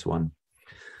warehouse 1.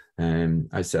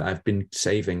 I said I've been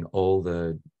saving all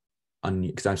the,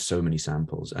 because I have so many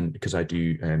samples, and because I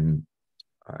do,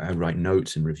 I write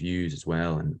notes and reviews as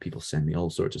well, and people send me all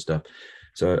sorts of stuff.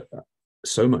 So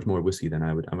much more whiskey than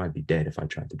I might be dead if I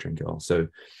tried to drink it all. So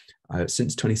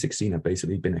since 2016, I've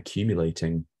basically been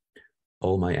accumulating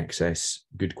all my excess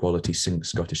good quality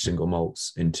Scottish single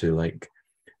malts into like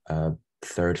a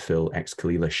third fill ex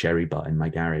Caol sherry butt in my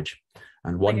garage.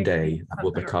 And one day that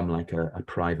will become like a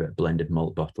private blended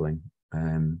malt bottling.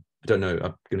 I don't know,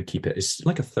 I'm going to keep it. It's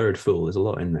like a third full. There's a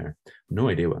lot in there. No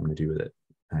idea what I'm going to do with it.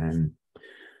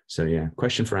 So yeah,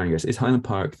 question for Angus. Is Highland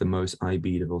Park the most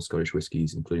IB'd of all Scottish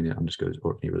whiskies, including the undisclosed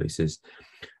Orkney releases?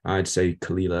 I'd say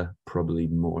Caol probably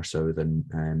more so than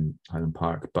Highland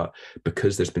Park, but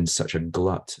because there's been such a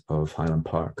glut of Highland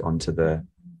Park onto the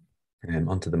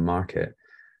market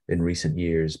in recent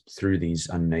years through these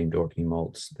unnamed Orkney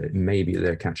malts, that maybe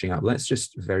they're catching up. Let's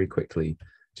just very quickly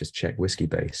just check Whiskey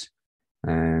Base.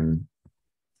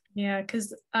 Yeah,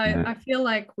 because I feel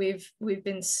like we've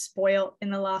been spoilt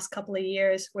in the last couple of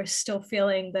years. We're still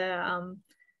feeling the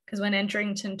because when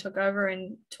Edrington took over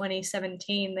in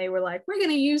 2017, they were like, we're going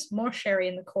to use more sherry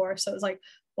in the core. So it was like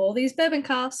all these bourbon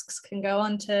casks can go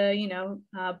onto, you know,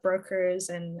 brokers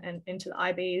and into the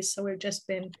IBs. So we've just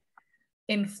been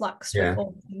in flux with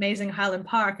all amazing Highland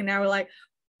Park, and now we're like,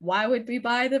 why would we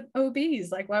buy the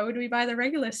OBs? Like, why would we buy the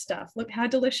regular stuff? Look how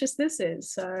delicious this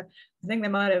is. So I think they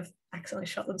might have accidentally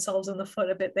shot themselves in the foot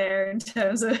a bit there in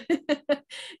terms of,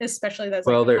 especially those.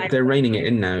 Well, they're reining it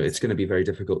in now. It's going to be very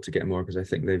difficult to get more, because I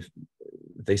think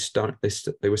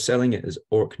they were selling it as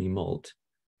Orkney malt,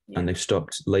 and they've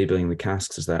stopped labeling the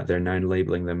casks as that. They're now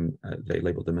labeling them. They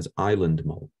labeled them as Island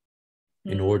malt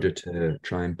in order to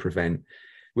try and prevent,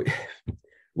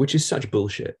 which is such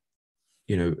bullshit.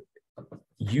 You know,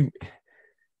 you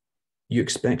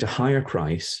expect a higher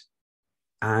price,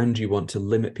 and you want to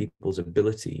limit people's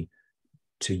ability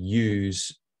to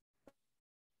use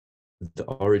the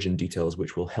origin details,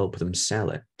 which will help them sell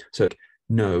it. So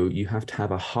no, you have to have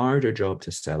a harder job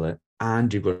to sell it,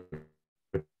 and you've got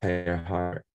to pay a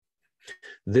higher.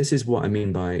 This is what I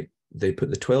mean by they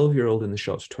put the 12-year-old in the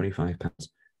shops for £25,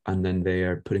 and then they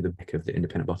are putting the back of the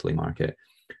independent bottling market.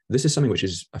 This is something which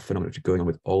is a phenomenon going on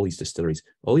with all these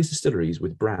distilleries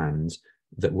with brands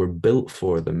that were built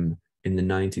for them in the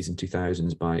 90s and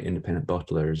 2000s by independent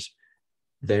bottlers.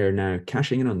 They're now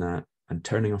cashing in on that and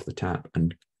turning off the tap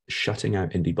and shutting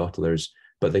out indie bottlers.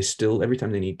 But they still, every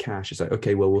time they need cash, it's like,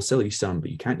 okay, well, we'll sell you some,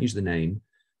 but you can't use the name,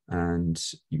 and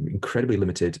you're incredibly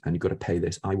limited, and you've got to pay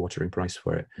this eye-watering price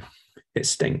for it. it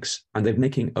stinks. And they're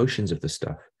making oceans of the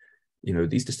stuff. You know,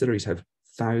 these distilleries have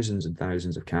thousands and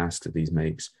thousands of casks of these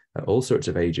makes at all sorts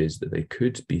of ages that they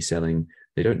could be selling.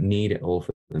 They don't need it all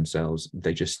for themselves.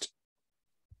 They just,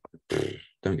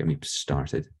 don't get me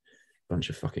started. Bunch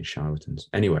of fucking charlatans.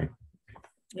 Anyway.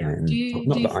 Yeah. Do you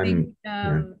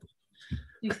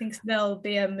think there'll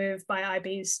be a move by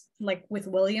IBs like with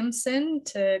Williamson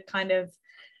to kind of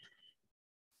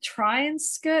try and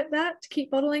skirt that, to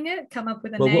keep bottling it, come up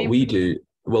with a name? What we do,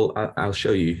 I'll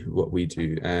show you what we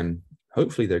do.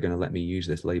 Hopefully they're going to let me use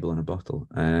this label on a bottle.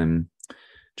 Do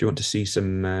you want to see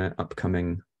some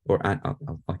upcoming, or I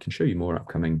can show you more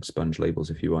upcoming sponge labels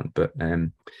if you want, but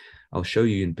I'll show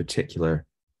you in particular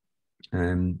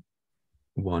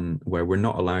one where we're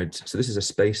not allowed. So this is a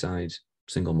Speyside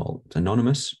single malt. It's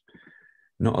anonymous,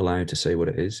 not allowed to say what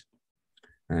it is.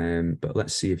 But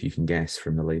let's see if you can guess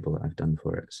from the label that I've done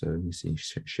for it. So let me see,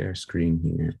 share screen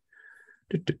here.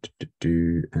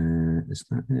 Is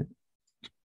that it?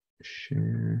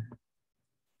 Share.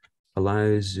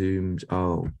 Allow zoomed.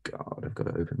 Oh God, I've got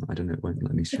to open. I don't know. It won't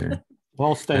let me share.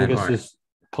 Whilst Angus is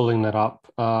pulling that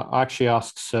up, I actually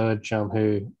asked Serge,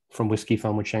 who from Whiskey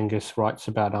Farm, which Angus writes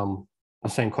about, the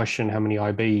same question: how many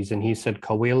IBs? And he said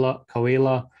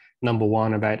Caol number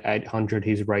one, about 800.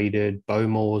 He's rated.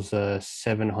 Bowmore's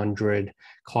 700.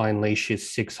 Klein Leash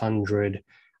is 600.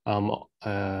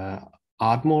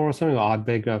 Ardmore or something, or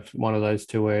Ardbeg, one of those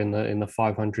two are in the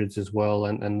 500s as well.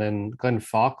 And then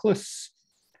Glenfarclas,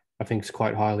 I think, is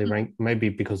quite highly ranked, maybe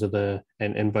because of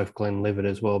and both Glenlivet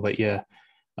as well. But yeah,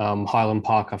 Highland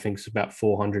Park, I think, is about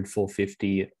 400,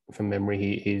 450 from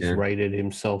memory. He's rated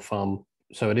himself.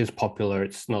 So it is popular.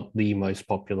 It's not the most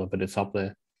popular, but it's up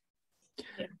there.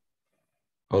 Yeah.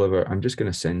 Oliver, I'm just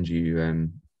going to send you.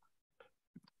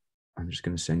 I'm just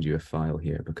going to send you a file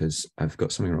here because I've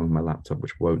got something wrong with my laptop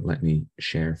which won't let me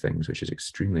share things, which is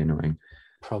extremely annoying.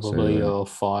 Probably your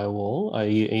firewall. Are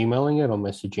you emailing it or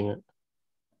messaging it?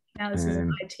 Now this is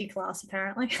an IT class,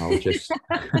 apparently. I'll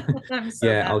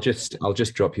just I'll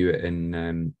just drop you it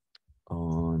in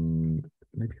on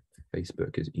maybe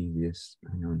Facebook is easiest.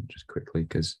 Hang on, just quickly,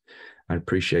 because I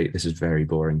appreciate this is very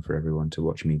boring for everyone to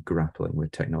watch me grappling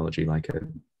with technology like a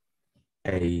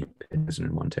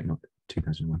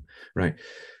 2001 right.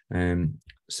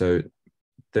 So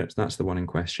that's the one in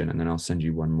question, and then I'll send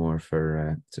you one more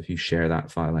for so if you share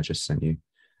that file I just sent you,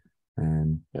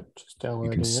 just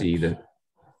downloading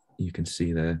you can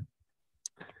see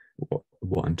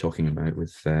what I'm talking about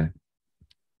with the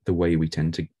way we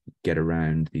tend to get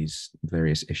around these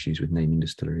various issues with naming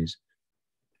distilleries.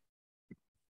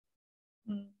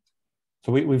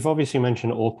 So we've obviously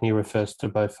mentioned Orkney refers to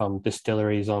both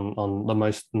distilleries on the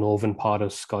most northern part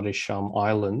of Scottish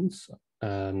islands.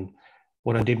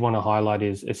 What I did want to highlight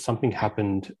is something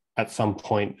happened at some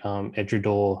point.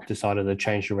 Edredor decided to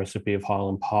change the recipe of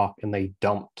Highland Park, and they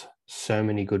dumped so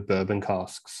many good bourbon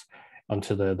casks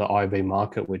onto the IB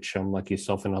market, which like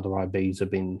yourself and other IBs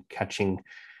have been catching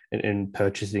and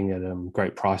purchasing at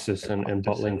great prices and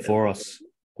bottling for us.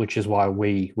 Which is why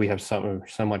we have so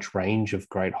much range of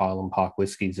great Highland Park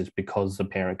whiskies, is because the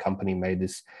parent company made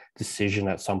this decision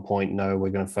at some point. No, we're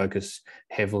going to focus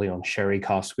heavily on sherry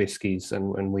cask whiskies,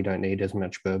 and we don't need as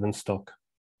much bourbon stock.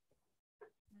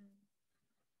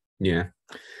 Yeah.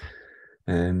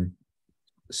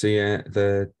 So yeah,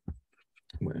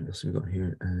 what else have we got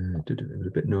here? It was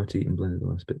a bit naughty and blended the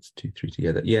last bits 2-3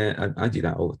 together. Yeah, I do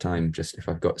that all the time. Just if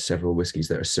I've got several whiskies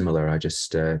that are similar, I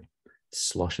just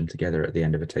slosh them together at the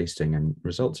end of a tasting, and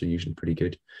results are usually pretty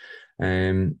good.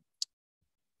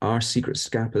 Are Secret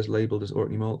Scappas labelled as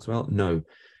Orkney malts? Well, no.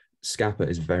 Scappa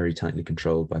is very tightly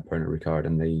controlled by Pernod Ricard,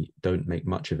 and they don't make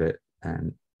much of it.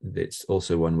 And it's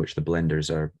also one which the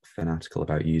blenders are fanatical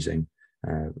about using,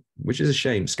 which is a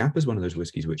shame. Scappa is one of those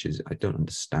whiskies which is, I don't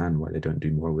understand why they don't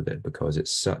do more with it, because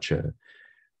it's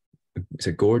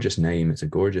a gorgeous name. It's a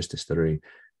gorgeous distillery.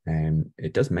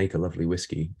 It does make a lovely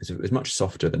whiskey. It's much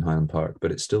softer than Highland Park,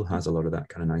 but it still has a lot of that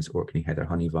kind of nice Orkney heather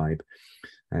honey vibe.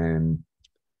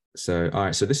 So all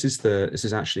right, so this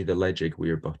is actually the Ledgig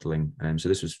we are bottling. So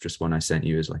this was just one I sent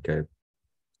you as like a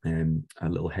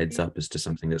little heads up as to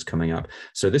something that's coming up.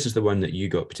 So this is the one that you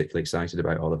got particularly excited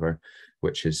about, Oliver,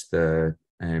 which is the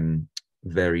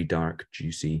very dark,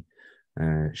 juicy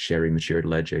sherry matured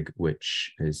Ledgig,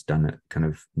 which is done at kind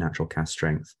of natural cask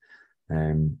strength.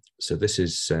 So this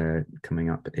is coming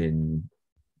up in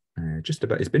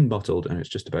it's been bottled and it's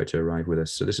just about to arrive with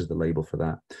us. So this is the label for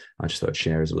that. I just thought I'd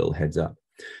share as a little heads up.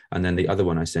 And then the other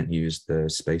one I sent you is the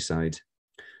Speyside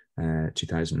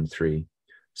 2003.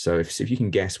 So if you can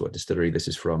guess what distillery this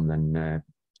is from, then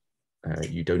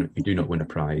you do not win a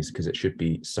prize, because it should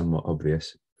be somewhat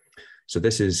obvious. So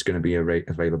this is going to be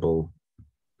available,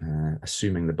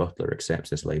 assuming the bottler accepts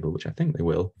this label, which I think they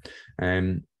will.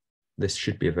 This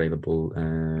should be available,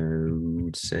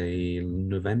 say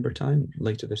November time,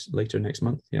 later next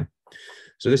month. Yeah.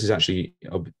 So this is actually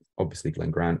obviously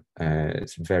Glen Grant.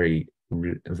 It's a very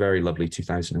lovely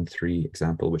 2003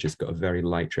 example, which has got a very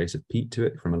light trace of peat to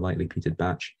it from a lightly peated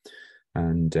batch.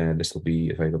 And this will be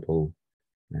available,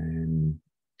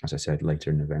 as I said,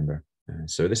 later in November.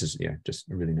 So this is,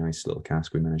 just a really nice little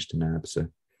cask we managed to nab. So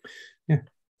yeah,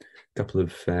 a couple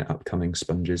of upcoming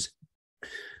sponges.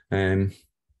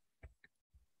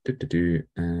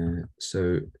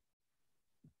 So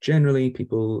generally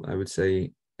people, I would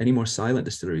say, any more silent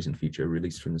distilleries in future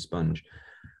released from the sponge?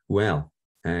 Well,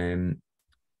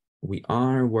 we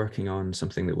are working on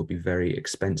something that will be very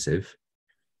expensive,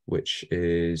 which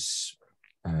is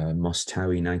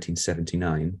Mostawi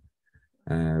 1979,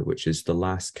 which is the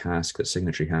last cask that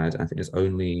Signatory had. I think there's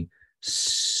only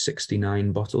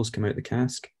 69 bottles come out of the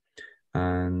cask.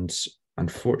 And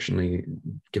unfortunately,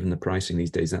 given the pricing these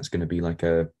days, that's going to be like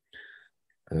a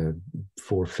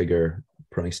 4-figure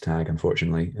price tag,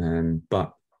 unfortunately.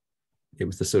 But it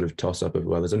was the sort of toss-up of,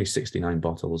 well, there's only 69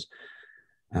 bottles,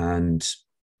 and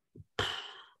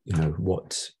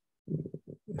what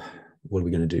are we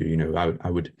going to do? I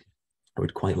would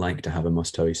quite like to have a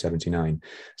Mostawi 79.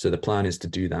 So the plan is to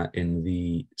do that in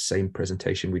the same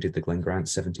presentation we did the Glen Grant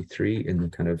 73, in the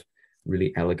kind of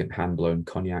really elegant hand-blown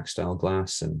cognac style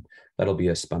glass, and that'll be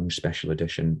a sponge special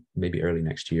edition. Maybe early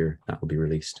next year that will be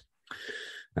released.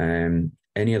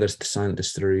 Any other silent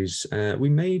distilleries? We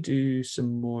may do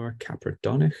some more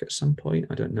Capradonic at some point.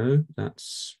 I don't know.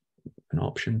 That's an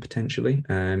option potentially.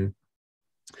 And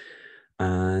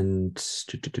is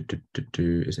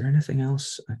there anything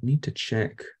else? I need to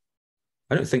check.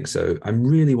 I don't think so. I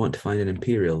really want to find an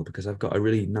Imperial, because I've got a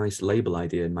really nice label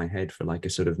idea in my head for like a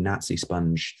sort of Nazi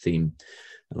sponge theme,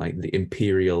 like the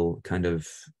Imperial kind of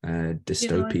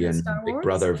dystopian Big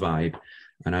Brother vibe.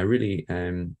 And I really,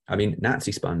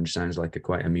 Nazi Sponge sounds like a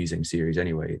quite amusing series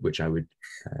anyway, which I would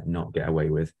not get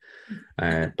away with.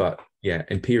 But yeah,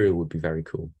 Imperial would be very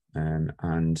cool.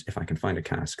 And if I can find a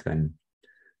cask, then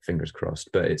fingers crossed.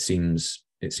 But it seems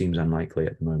unlikely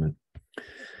at the moment.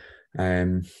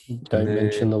 Don't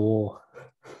mention the war.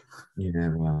 Yeah,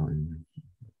 well,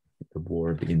 the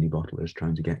war of the indie bottlers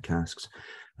trying to get casks.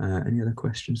 Any other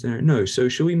questions there? No. So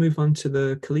shall we move on to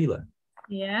the Kalila?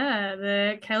 Yeah,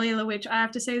 the Kalila, which I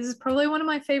have to say, this is probably one of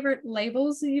my favorite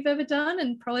labels that you've ever done,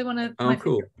 and probably one of my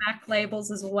favorite back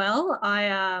labels as well.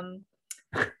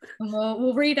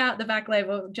 We'll read out the back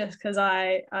label just because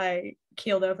I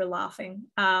keeled over laughing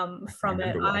from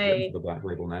it. The back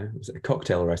label now. Was it a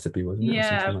cocktail recipe, wasn't it?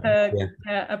 Yeah,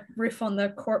 a riff on the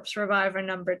Corpse Reviver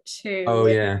 #2. Oh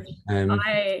yeah.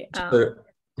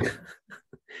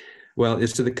 Well,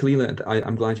 it's to the Kalila.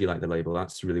 I'm glad you like the label.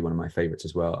 That's really one of my favorites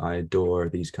as well. I adore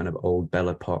these kind of old Belle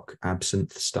Epoque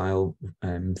absinthe style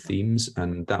themes,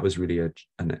 and that was really a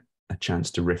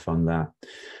chance to riff on that.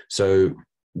 So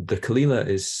the Kalila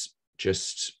is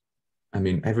just,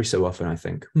 every so often I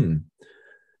think,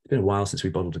 it's been a while since we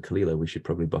bottled a Kalila. We should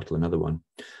probably bottle another one.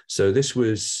 So this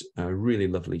was a really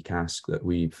lovely cask that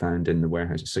we found in the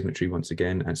warehouse at Signatory once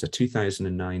again. It's a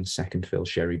 2009 second fill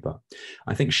sherry, but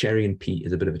I think sherry and peat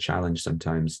is a bit of a challenge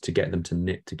sometimes. To get them to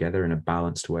knit together in a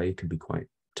balanced way can be quite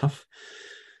tough.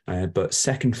 But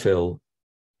second fill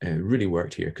really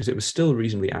worked here because it was still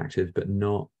reasonably active, but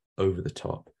not over the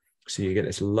top. So you get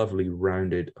this lovely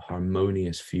rounded,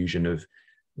 harmonious fusion of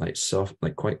like soft,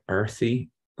 like quite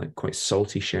earthy, like quite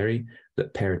salty sherry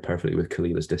that paired perfectly with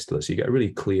Kalila's distillate. So you get a really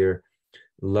clear,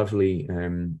 lovely,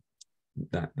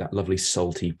 that lovely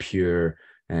salty, pure,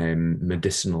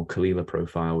 medicinal Kalila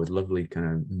profile with lovely kind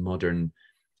of modern,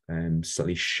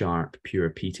 slightly sharp, pure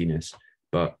peatiness.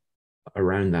 But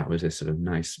around that was this sort of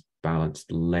nice,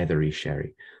 balanced, leathery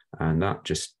sherry. And that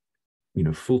just,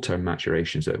 full term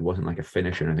maturation. So it wasn't like a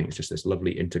finish or anything. It's just this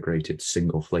lovely integrated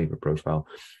single flavor profile.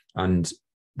 And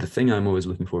the thing I'm always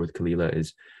looking for with Kalila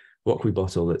is what can we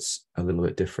bottle that's a little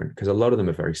bit different? Because a lot of them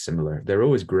are very similar. They're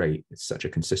always great. It's such a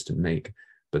consistent make,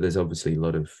 but there's obviously a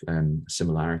lot of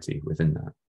similarity within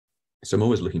that. So I'm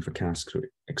always looking for casks to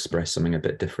express something a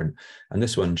bit different. And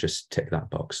this one just ticked that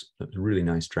box. It was a really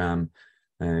nice dram,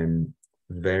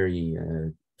 very,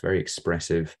 very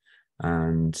expressive,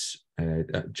 and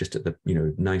just at the,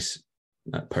 nice,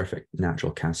 perfect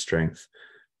natural cask strength.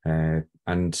 And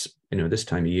this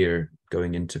time of year,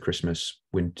 going into Christmas,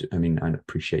 winter, I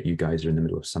appreciate you guys are in the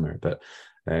middle of summer, but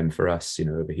for us,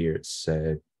 over here, it's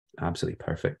absolutely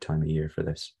perfect time of year for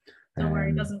this. Don't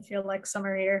worry, it doesn't feel like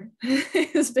summer here.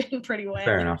 It's been pretty wet.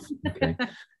 Fair enough. Okay.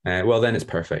 Well, then it's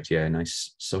perfect. Yeah,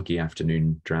 nice soggy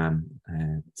afternoon dram.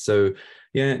 So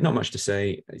yeah, not much to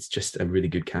say. It's just a really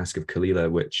good cask of Caol Ila,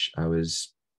 which I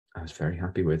was very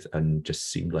happy with, and just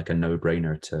seemed like a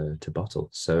no-brainer to bottle.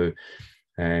 So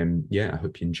yeah, I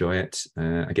hope you enjoy it.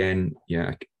 Again,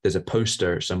 yeah, there's a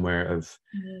poster somewhere of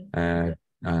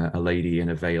a lady in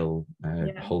a veil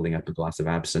holding up a glass of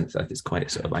absinthe. It's quite a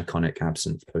sort of iconic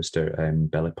absinthe poster,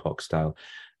 Belle Epoque style.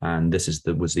 And this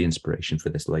was the inspiration for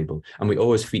this label. And we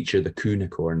always feature the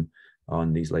Cunicorn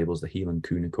on these labels, the Healing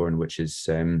Cunicorn, which is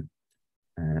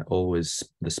always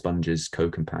the Sponge's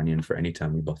co-companion for any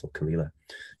time we bottle Caol Ila.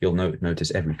 You'll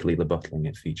notice every Caol Ila bottling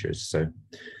it features. So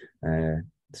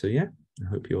yeah, I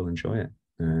hope you all enjoy it.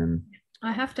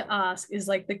 I have to ask, is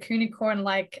like the Cunicorn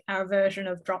like our version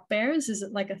of drop bears? Is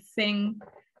it like a thing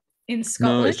in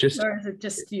Scotland? No, it's just, or is it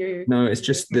just you? No, it's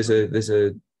just there's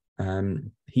a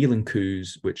Healing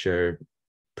Coos, which are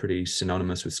pretty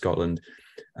synonymous with Scotland,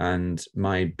 and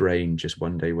my brain just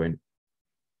one day went,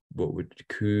 what would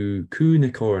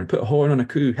Cunicorn, put a horn on a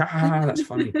coo, ha, that's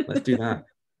funny, let's do that.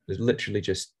 There's literally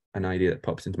just an idea that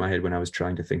popped into my head when I was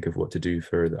trying to think of what to do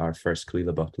for our first Caol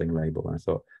Ila bottling label, and I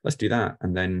thought, let's do that.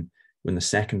 And then when the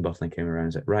second bottling came around, I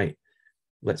was like, right,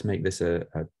 let's make this a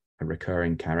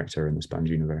recurring character in the Sponge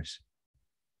universe.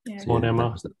 Yeah. Come on,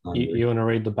 Emma, you want to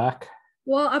read the back?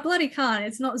 Well, I bloody can't.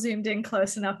 It's not zoomed in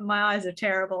close enough, and my eyes are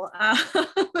terrible.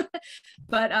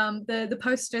 But the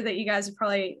poster that you guys are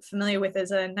probably familiar with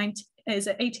is a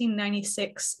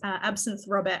 1896 Absinthe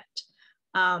Robert.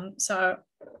 So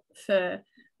for a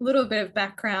little bit of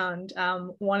background,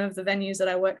 one of the venues that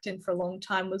I worked in for a long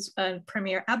time was a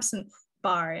premier absinthe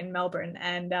bar in Melbourne,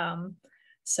 and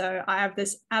so I have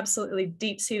this absolutely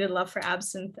deep-seated love for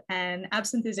absinthe, and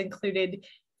absinthe is included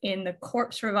in the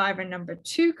Corpse Reviver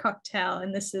 #2 cocktail,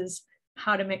 and this is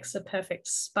how to mix a perfect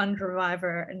sponge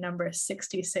reviver number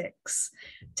 66.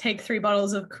 Take 3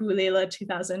 bottles of Caol Ila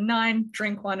 2009,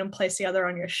 drink one and place the other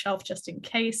on your shelf just in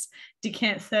case.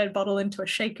 Decant third bottle into a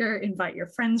shaker, invite your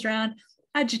friends round,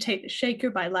 agitate the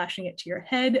shaker by lashing it to your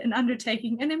head and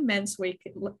undertaking an immense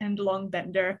weekend-long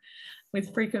bender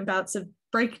with frequent bouts of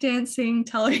breakdancing,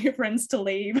 telling your friends to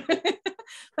leave.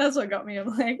 That's what got me.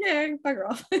 I'm like, yeah, bugger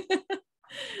off.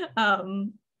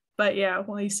 But yeah,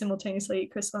 while you simultaneously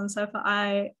eat crisp on the sofa,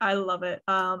 I love it.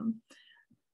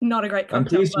 Not a great cocktail. I'm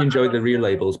pleased you enjoyed the real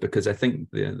labels, because I think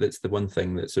that's the one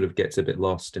thing that sort of gets a bit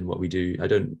lost in what we do.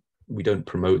 We don't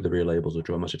promote the real labels or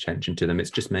draw much attention to them.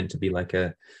 It's just meant to be like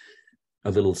a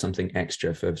little something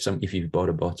extra for if you've bought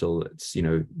a bottle, it's, you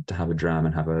know, to have a dram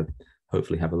and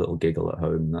hopefully have a little giggle at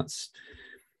home.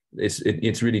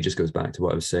 It's really just goes back to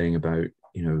what I was saying about,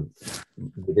 you know,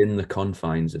 within the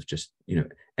confines of just, you know,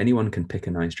 anyone can pick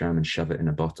a nice dram and shove it in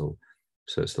a bottle.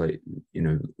 So it's like, you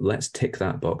know, let's tick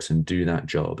that box and do that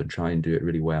job and try and do it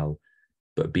really well.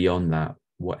 But beyond that,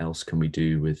 what else can we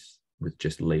do with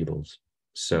just labels?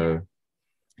 So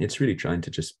it's really trying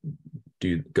to just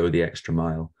go the extra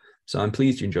mile. So I'm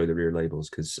pleased you enjoy the rear labels,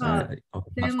 because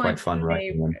that's quite fun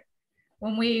writing them.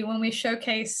 When we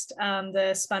showcased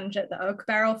the Sponge at the Oak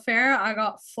Barrel Fair, I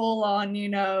got full on, you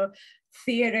know,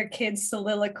 theater kids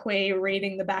soliloquy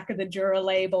reading the back of the Jura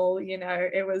label. You know,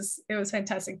 it was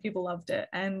fantastic. People loved it.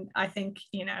 And I think,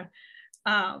 you know,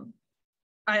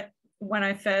 when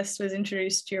I first was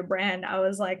introduced to your brand, I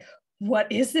was like,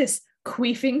 what is this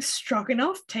queefing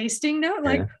stroganoff tasting note?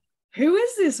 Like, who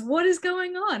is this? What is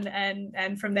going on?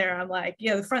 And from there, I'm like,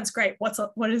 yeah, the front's great. What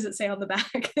does it say on the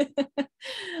back?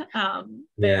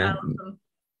 Yeah.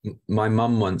 My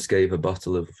mum once gave a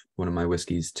bottle of one of my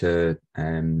whiskies to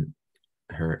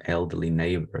her elderly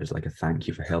neighbor as like a thank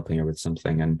you for helping her with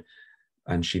something,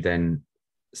 and she then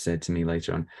said to me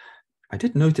later on, I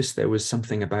did notice there was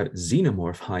something about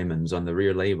xenomorph hymens on the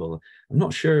rear label. I'm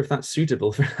not sure if that's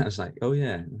suitable for I was like, oh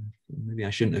yeah, maybe I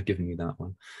shouldn't have given you that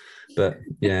one. But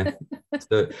yeah,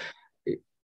 so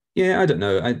yeah, I don't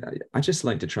know. I just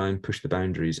like to try and push the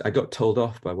boundaries. I got told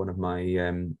off by one of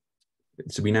my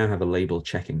so we now have a label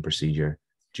checking procedure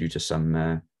due to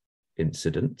some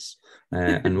incidents,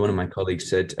 and one of my colleagues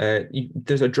said,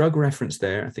 there's a drug reference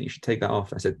there, I think you should take that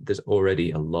off. I said, there's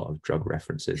already a lot of drug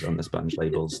references on the Sponge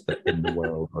labels in the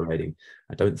world already.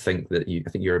 I don't think that I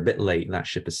think you're a bit late, that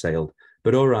ship has sailed,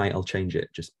 but all right, I'll change it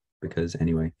just because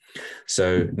anyway.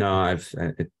 So no, I've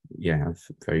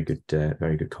very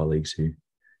good colleagues who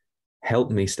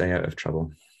help me stay out of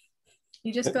trouble.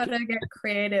 You just got to get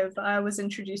creative. I was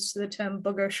introduced to the term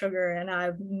booger sugar, and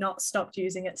I've not stopped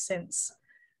using it since.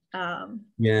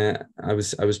 Yeah, I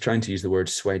was trying to use the word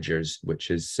swedgers, which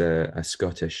is a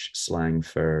Scottish slang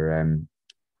for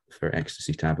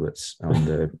ecstasy tablets on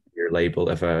the beer label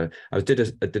of I did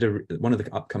one of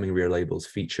the upcoming rear labels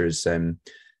features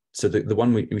so the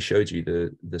one we showed you,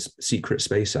 the Secret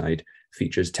Speyside,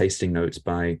 features tasting notes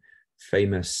by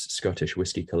famous Scottish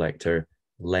whiskey collector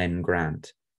Len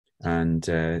Grant, and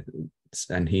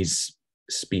his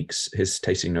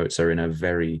tasting notes are in a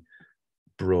very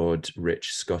broad,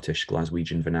 rich Scottish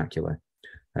Glaswegian vernacular.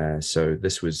 So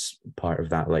this was part of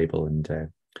that label, and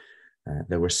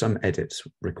there were some edits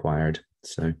required.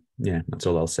 So yeah, that's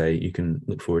all I'll say. You can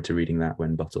look forward to reading that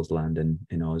when bottles land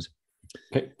in Oz.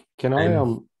 Can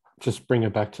I just bring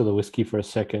it back to the whiskey for a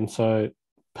second? So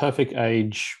perfect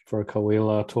age for a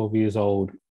Caol, 12 years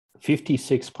old,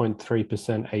 56.3%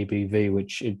 ABV,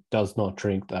 which it does not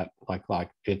drink that like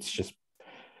it's just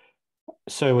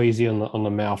so easy on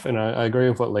the mouth. And I agree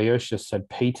with what Leo's just said.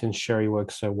 Peat and sherry work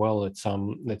so well.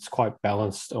 It's quite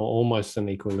balanced, or almost an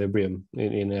equilibrium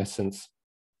in essence.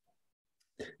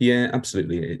 Yeah,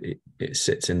 absolutely. It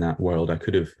sits in that world. I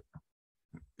could have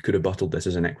bottled this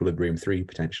as an Equilibrium 3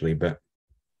 potentially, but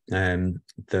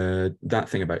that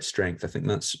thing about strength, I think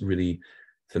that's really,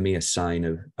 for me, a sign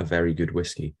of a very good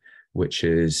whiskey, which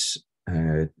is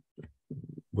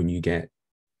when you get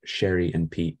sherry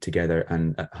and peat together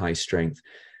and at high strength,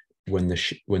 when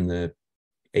the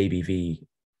ABV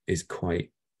is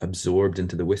quite absorbed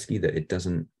into the whiskey, that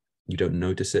you don't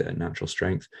notice it at natural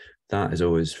strength. That is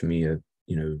always for me a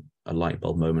light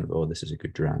bulb moment of, oh, this is a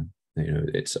good dram.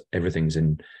 Everything's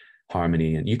in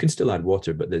harmony, and you can still add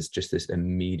water, but there's just this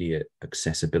immediate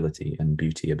accessibility and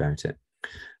beauty about it.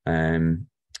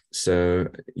 So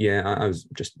yeah, I was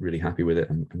just really happy with it.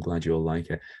 I'm glad you all like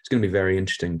it. It's going to be very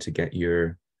interesting to get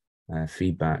your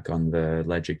feedback on the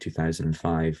Legic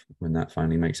 2005 when that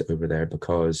finally makes it over there,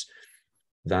 because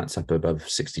that's up above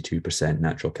 62%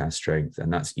 natural cask strength,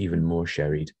 and that's even more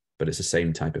sherried, but it's the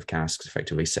same type of casks,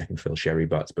 effectively second fill sherry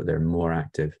butts, but they're more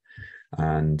active,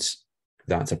 and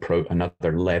that's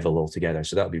another level altogether.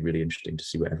 So that'll be really interesting to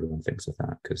see what everyone thinks of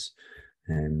that, because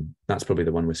that's probably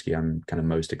the one whiskey I'm kind of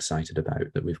most excited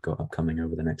about that we've got upcoming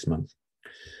over the next month.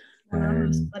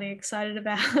 I'm bloody excited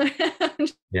about.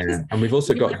 Yeah, and we've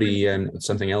also got the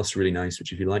something else really nice,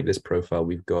 which if you like this profile,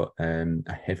 we've got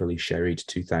a heavily sherried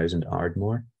 2000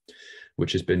 Ardmore,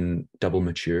 which has been double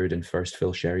matured in first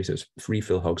fill sherry. So it's free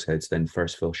fill hogsheads, then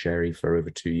first fill sherry for over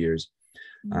 2 years.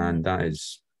 And that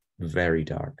is very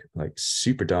dark, like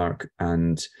super dark.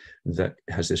 And that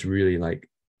has this really like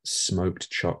smoked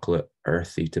chocolate,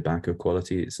 earthy tobacco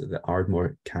quality. It's the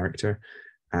Ardmore character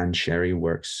and sherry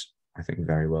works, I think,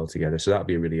 very well together. So that'll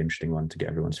be a really interesting one to get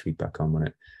everyone's feedback on when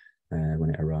it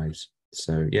arrives.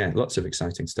 So yeah, lots of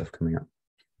exciting stuff coming up.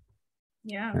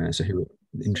 Yeah. So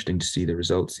interesting to see the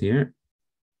results here.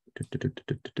 Just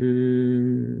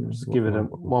give it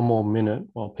one more minute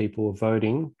while people are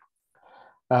voting.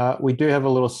 We do have a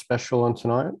little special on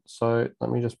tonight, so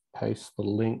let me just paste the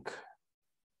link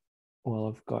while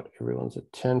I've got everyone's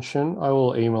attention. I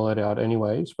will email it out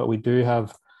anyways, but we do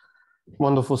have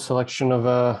wonderful selection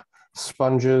of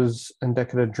sponges and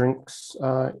Decadent drinks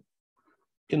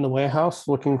in the warehouse,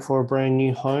 looking for a brand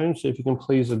new home. So if you can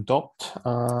please adopt,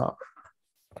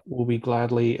 will be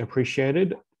gladly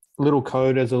appreciated. Little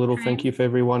code as a little thank you for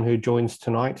everyone who joins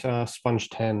tonight, Sponge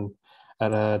 10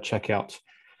 at checkout,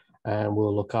 and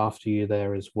we'll look after you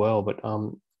there as well. But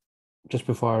just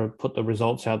before I put the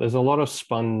results out, there's a lot of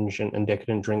Sponge and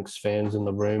Decadent drinks fans in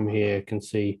the room here. You can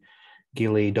see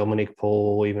Gilly, Dominic,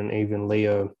 Paul, even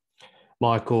Leo,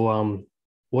 Michael.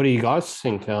 What do you guys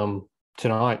think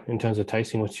tonight in terms of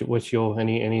tasting? What's your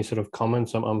any sort of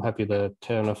comments? I'm happy to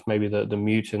turn off maybe the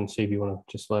mute and see if you want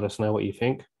to just let us know what you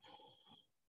think.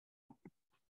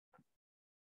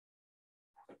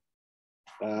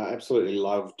 Absolutely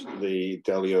loved the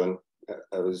Dailuaine. It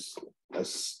was a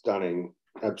stunning,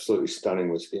 absolutely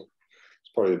stunning whiskey.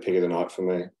 It's probably the pick of the night for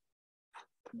me.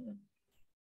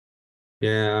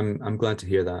 Yeah, I'm glad to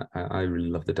hear that. I really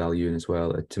love the Dailuaine as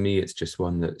well. To me, it's just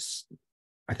one that's,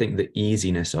 I think the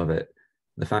easiness of it,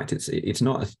 the fact it's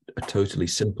not a totally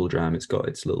simple dram. It's got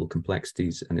its little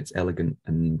complexities and it's elegant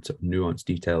and sort of nuanced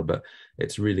detail, but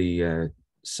it's really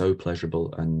so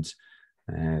pleasurable and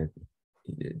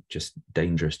just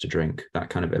dangerous to drink. That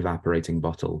kind of evaporating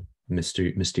bottle,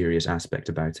 mysterious aspect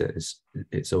about it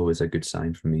it's always a good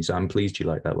sign for me. So I'm pleased you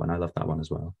like that one. I love that one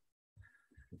as well.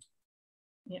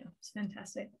 Yeah, it's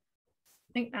fantastic.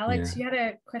 I think Alex, you had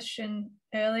a question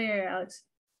earlier, Alex,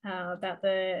 about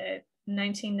the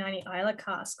 1990 Islay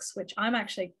casks, which I'm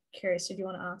actually curious. Did you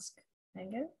want to ask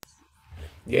Angus?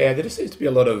 Yeah, there just seems to be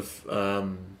a lot of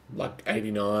like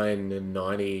 89 and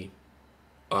 90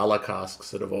 Islay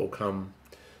casks that have all come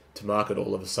to market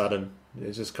all of a sudden.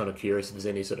 It's just kind of curious if there's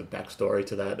any sort of backstory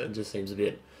to that. It just seems a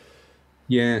bit...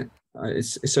 Yeah,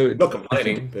 It's so Not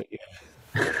complaining, but yeah.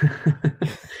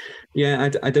 Yeah,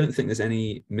 I don't think there's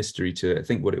any mystery to it. I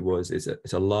think what it was is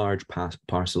it's a large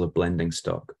parcel of blending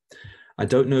stock. I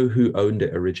don't know who owned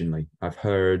it originally. I've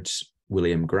heard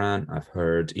William Grant, I've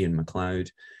heard Ian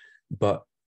Macleod, but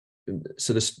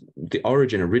so the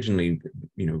origin originally,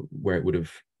 where it would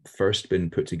have first been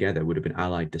put together would have been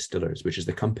Allied Distillers, which is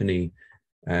the company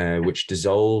which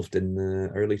dissolved in the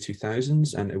early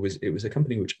 2000s, and it was a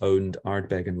company which owned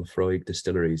Ardbeg and Laphroaig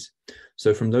distilleries.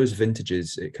 So from those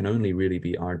vintages, it can only really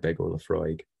be Ardbeg or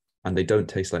Laphroaig, and they don't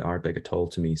taste like Ardbeg at all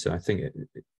to me. So I think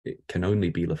it can only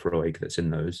be Laphroaig that's in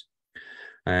those.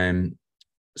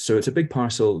 So it's a big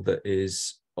parcel that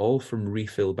is all from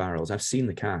refill barrels. I've seen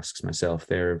the casks myself.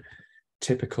 They're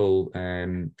typical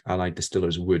Allied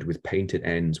Distillers wood with painted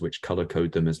ends, which color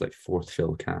code them as like fourth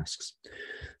fill casks.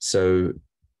 So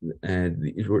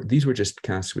these were just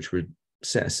casks which were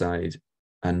set aside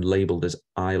and labeled as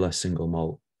Islay single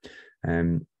malt,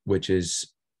 which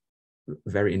is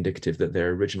very indicative that their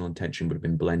original intention would have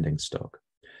been blending stock.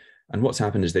 And what's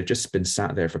happened is they've just been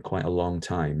sat there for quite a long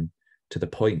time, to the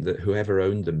point that whoever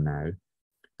owned them now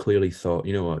clearly thought,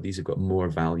 you know what, these have got more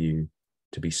value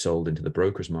to be sold into the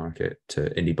brokers market to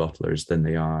indie bottlers than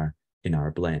they are in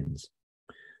our blends.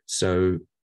 So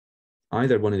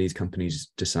either one of these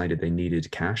companies decided they needed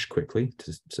cash quickly,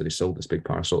 so they sold this big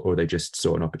parcel, or they just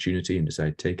saw an opportunity and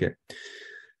decided to take it.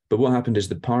 But what happened is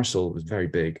the parcel was very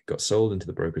big, got sold into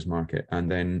the brokers market,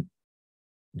 and then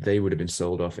they would have been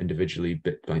sold off individually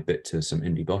bit by bit to some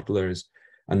indie bottlers.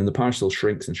 And then the parcel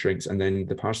shrinks and shrinks, and then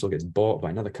the parcel gets bought by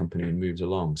another company and moves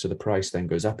along. So the price then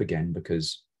goes up again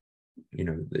because,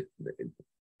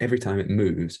 every time it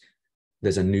moves,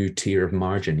 there's a new tier of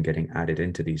margin getting added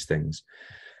into these things.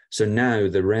 So now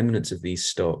the remnants of these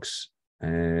stocks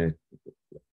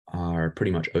are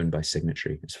pretty much owned by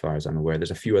Signatory, as far as I'm aware.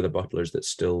 There's a few other bottlers that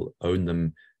still own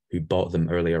them, who bought them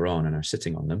earlier on and are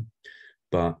sitting on them,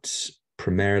 but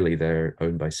primarily they're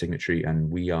owned by Signatory, and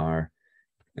we are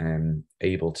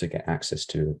able to get access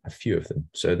to a few of them.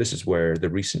 So this is where the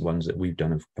recent ones that we've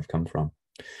done have come from.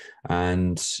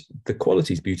 And the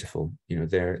quality is beautiful.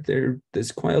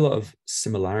 There's quite a lot of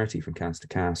similarity from cask to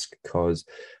cask, because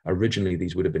originally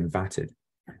these would have been vatted.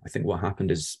 I think what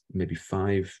happened is maybe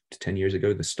 5 to 10 years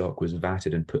ago, the stock was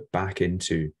vatted and put back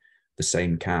into the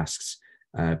same casks,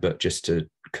 but just to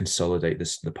consolidate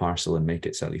the parcel and make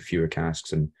it slightly fewer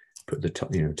casks and put the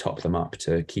top them up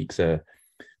to keep the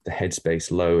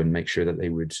headspace low and make sure that they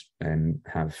would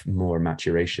have more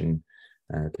maturation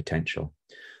potential.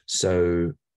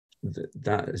 So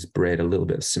that has bred a little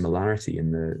bit of similarity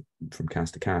from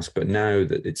cask to cask, but now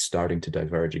that it's starting to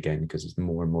diverge again, because there's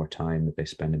more and more time that they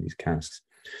spend in these casks.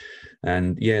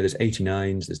 And yeah, there's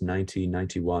 89s, there's 90,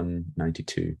 91,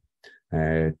 92.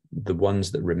 The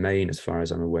ones that remain, as far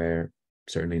as I'm aware,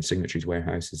 certainly in Signatory's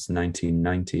warehouse, is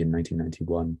 1990 and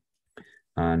 1991.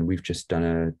 And we've just done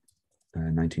a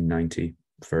 1990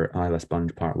 for Islay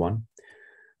Sponge Part 1.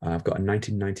 I've got a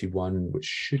 1991 which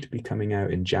should be coming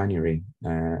out in January,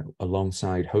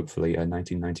 alongside hopefully a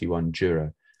 1991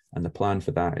 Jura. And the plan for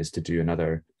that is to do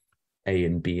another A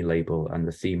and B label, and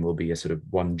the theme will be a sort of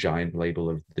one giant label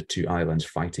of the two islands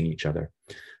fighting each other.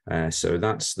 So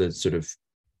that's the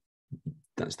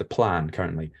plan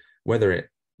currently. Whether it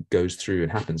goes through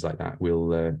and happens like that,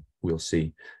 we'll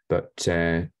see. But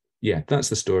yeah, that's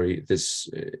the story. There's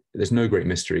no great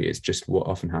mystery. It's just what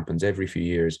often happens every few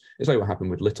years. It's like what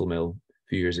happened with Little Mill a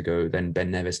few years ago, then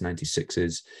Ben Nevis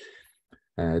 96s,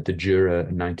 the Jura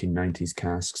 1990s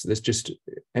casks. There's just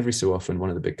every so often one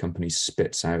of the big companies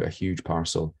spits out a huge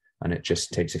parcel, and it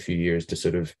just takes a few years to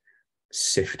sort of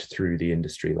sift through the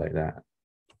industry like that.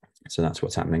 So that's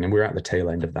what's happening, and we're at the tail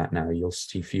end of that now. You'll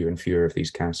see fewer and fewer of these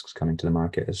casks coming to the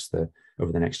market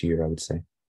over the next year, I would say.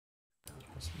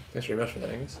 Thanks very much for that,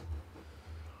 Angus.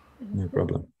 No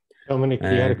problem. Dominic, you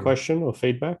had a question or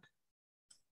feedback?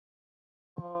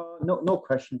 No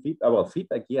question.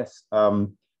 Feedback, yes.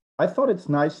 I thought it's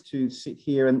nice to sit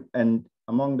here and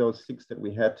among those 6 that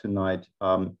we had tonight,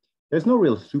 there's no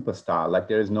real superstar. Like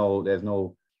there's no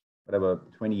whatever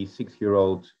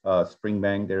 26-year-old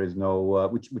Springbank. There is no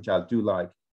which I do like.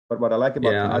 But what I like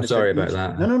about I'm sorry about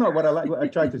that. No. What I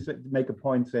tried to make a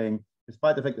point saying,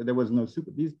 despite the fact that there was no super,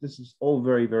 this is all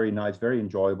very, very nice, very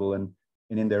enjoyable, and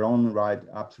in their own right,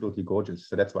 absolutely gorgeous.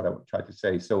 So that's what I would try to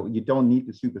say. So you don't need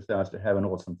the superstars to have an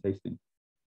awesome tasting.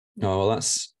 Oh, well,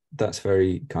 that's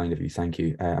very kind of you. Thank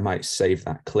you. I might save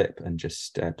that clip and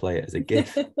just play it as a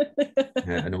GIF,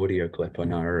 an audio clip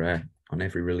on our on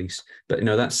every release. But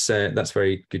that's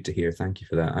very good to hear. Thank you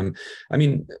for that. I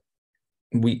mean,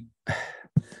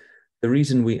 the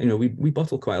reason we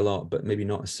bottle quite a lot, but maybe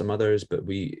not as some others, but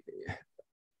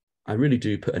I really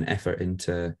do put an effort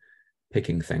into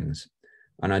picking things,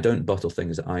 and I don't bottle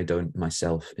things that I don't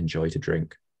myself enjoy to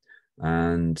drink.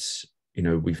 And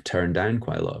we've turned down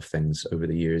quite a lot of things over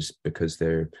the years because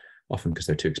they're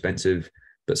too expensive,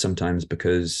 but sometimes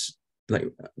because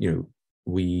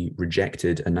we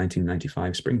rejected a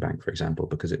 1995 Springbank, for example,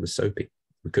 because it was soapy.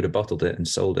 We could have bottled it and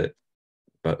sold it,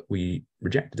 but we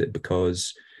rejected it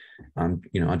because I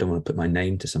don't want to put my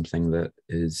name to something that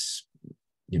is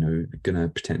going to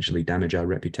potentially damage our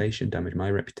reputation, damage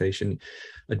my reputation.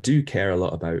 I do care a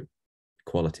lot about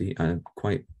quality. I'm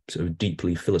quite sort of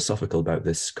deeply philosophical about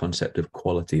this concept of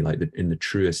quality, like in the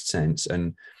truest sense.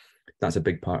 And that's a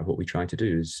big part of what we try to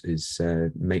do is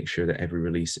make sure that every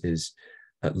release is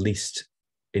at least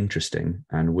interesting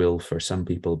and will, for some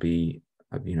people, be,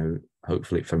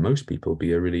 hopefully for most people,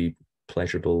 be a really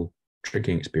pleasurable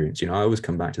drinking experience. I always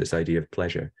come back to this idea of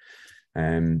pleasure.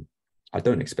 I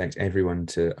don't expect everyone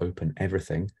to open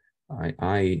everything.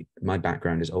 My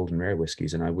background is old and rare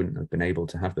whiskies, and I wouldn't have been able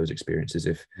to have those experiences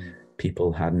if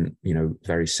people hadn't,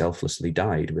 very selflessly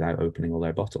died without opening all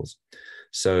their bottles.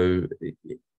 So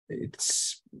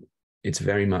it's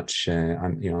very much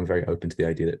I'm very open to the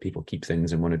idea that people keep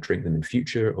things and want to drink them in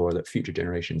future, or that future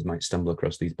generations might stumble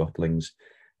across these bottlings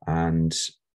and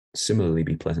similarly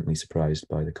be pleasantly surprised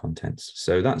by the contents.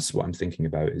 So that's what I'm thinking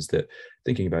about, is that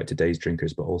thinking about today's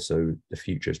drinkers, but also the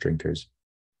future's drinkers.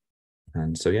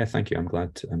 And so, yeah, thank you. I'm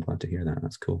glad to hear that.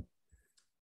 That's cool.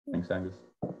 Thanks, Angus.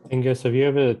 Angus, have you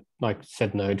ever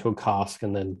said no to a cask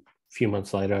and then a few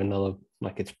months later another,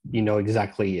 it's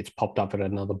exactly, it's popped up at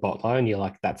another bottler and you're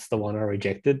like, that's the one I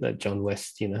rejected, that John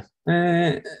West,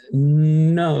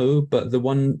 No, but the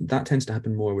one that tends to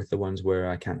happen more with the ones where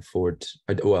I can't afford.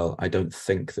 I don't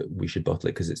think that we should bottle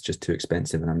it because it's just too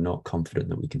expensive, and I'm not confident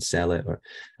that we can sell it.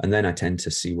 And then I tend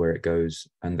to see where it goes,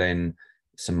 and then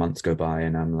some months go by,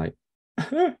 and I'm like,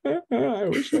 I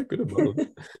wish I could have bottled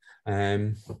it.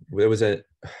 There was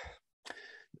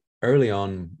early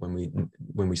on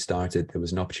when we started, there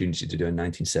was an opportunity to do a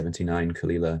 1979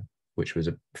 Kalila, which was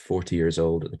 40 years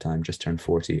old at the time, just turned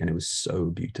 40, and it was so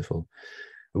beautiful.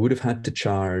 I would have had to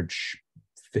charge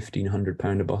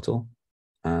 £1,500 a bottle,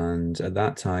 and at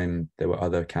that time there were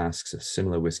other casks of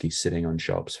similar whiskey sitting on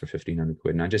shops for 1,500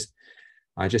 quid, and I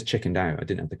just chickened out. I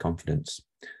didn't have the confidence.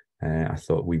 I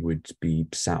thought we would be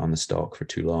sat on the stock for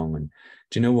too long, and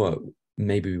do you know what?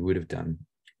 Maybe we would have done.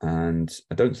 And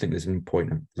I don't think there's any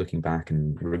point of looking back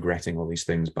and regretting all these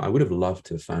things, but I would have loved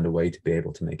to have found a way to be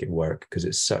able to make it work, because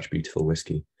it's such beautiful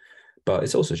whiskey, but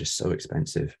it's also just so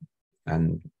expensive.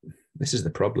 And this is the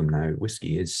problem now.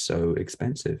 Whiskey is so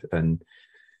expensive. And,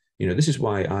 this is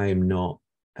why I am not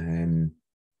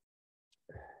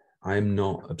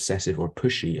obsessive or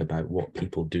pushy about what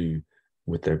people do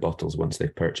with their bottles once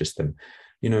they've purchased them.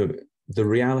 The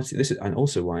reality, and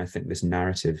also why I think this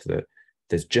narrative that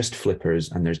there's just flippers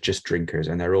and there's just drinkers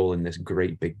and they're all in this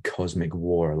great big cosmic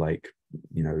war, I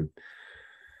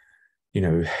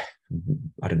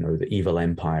don't know, the evil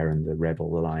empire and the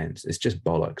rebel alliance. It's just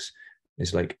bollocks.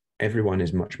 It's like everyone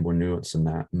is much more nuanced than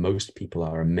that. Most people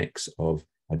are a mix of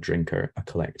a drinker, a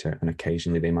collector, and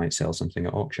occasionally they might sell something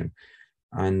at auction.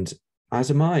 And as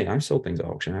am I. I've sold things at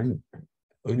auction.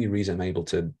 Only reason I'm able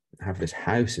to have this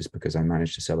house is because I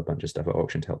managed to sell a bunch of stuff at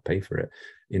auction to help pay for it.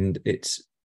 And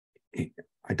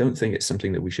I don't think it's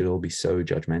something that we should all be so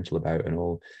judgmental about and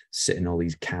all sit in all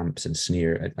these camps and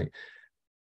sneer.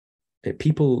 If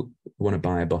people want to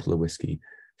buy a bottle of whiskey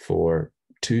for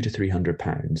 £200 to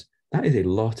 £300, that is a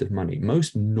lot of money.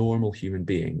 Most normal human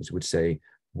beings would say,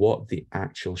 what the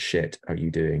actual shit are you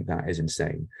doing? That is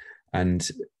insane. And,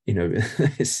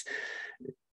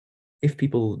 if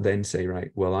people then say, right,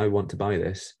 well, I want to buy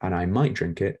this and I might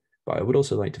drink it, but I would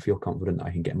also like to feel confident that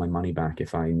I can get my money back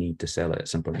if I need to sell it at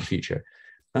some point in the future.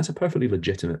 That's a perfectly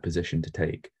legitimate position to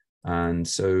take. And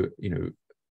so,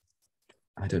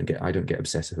 I don't get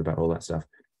obsessive about all that stuff.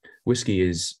 Whiskey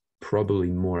is probably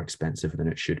more expensive than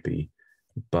it should be,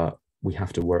 but we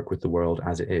have to work with the world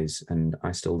as it is. And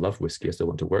I still love whiskey. I still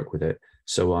want to work with it.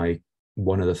 So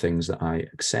one of the things that I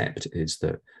accept is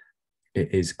that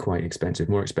it is quite expensive,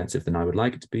 more expensive than I would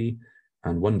like it to be.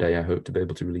 And one day I hope to be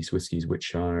able to release whiskies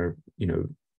which are,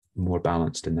 more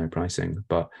balanced in their pricing,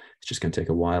 but it's just going to take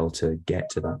a while to get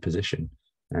to that position.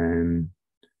 Even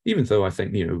though I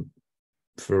think,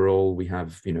 for all we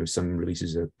have, some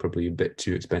releases are probably a bit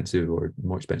too expensive or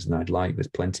more expensive than I'd like. There's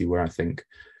plenty where I think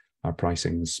our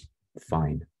pricing's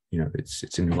fine.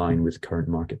 It's in line with current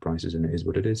market prices, and it is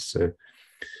what it is. So,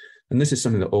 and this is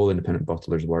something that all independent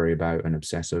bottlers worry about and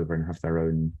obsess over and have their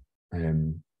own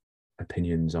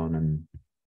opinions on. And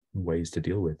ways to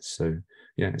deal with. So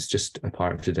yeah, it's just a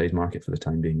part of today's market for the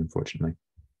time being, unfortunately.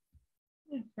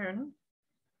 Yeah, fair enough.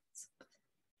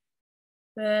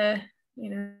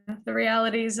 The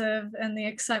realities of and the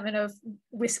excitement of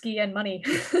whiskey and money.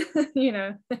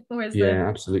 Where's the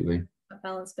absolutely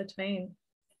balance between?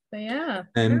 But yeah.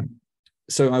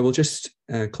 So I will just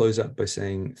close up by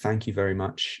saying thank you very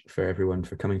much for everyone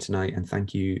for coming tonight, and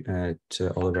thank you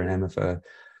to Oliver and Emma for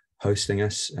hosting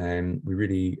us. We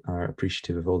really are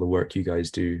appreciative of all the work you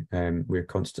guys do. We're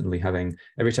constantly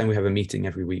every time we have a meeting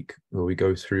every week where we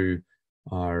go through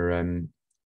our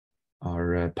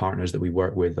partners that we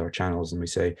work with, our channels, and we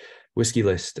say whiskey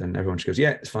list, and everyone just goes,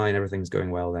 yeah, it's fine, everything's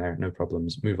going well there, no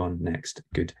problems, move on, next,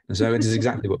 good. And so it is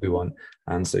exactly what we want.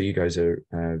 And so you guys are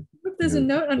there's a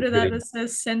note under that that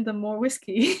says send them more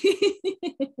whiskey.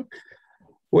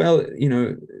 Well,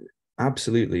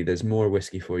 absolutely, there's more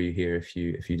whiskey for you here if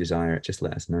you desire it. Just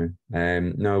let us know.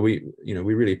 No, we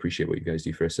really appreciate what you guys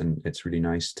do for us, and it's really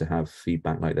nice to have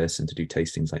feedback like this and to do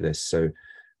tastings like this. So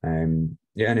and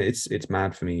it's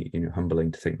mad for me,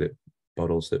 humbling to think that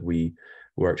bottles that we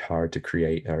worked hard to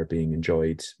create are being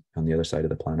enjoyed on the other side of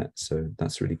the planet. So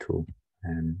that's really cool.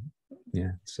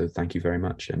 So thank you very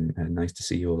much, and nice to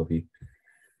see all of you.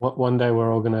 One day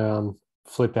we're all gonna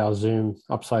flip our Zoom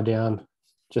upside down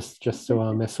just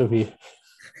to mess with you.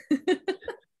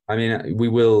 I mean, I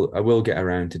will get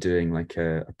around to doing like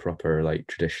a proper, like,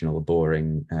 traditional,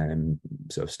 boring,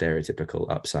 sort of stereotypical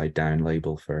upside down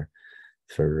label for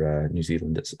New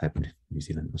Zealand,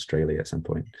 Australia at some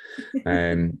point.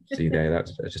 So yeah, that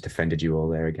just offended you all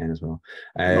there again as well.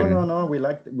 No, we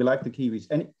like the Kiwis.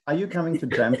 And are you coming to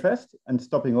Jamfest and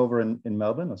stopping over in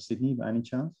Melbourne or Sydney by any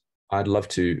chance? I'd love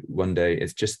to one day.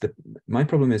 It's just my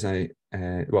problem is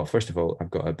well, first of all,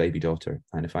 I've got a baby daughter,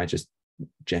 and if I just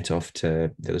jet off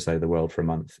to the other side of the world for a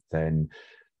month, then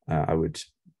I would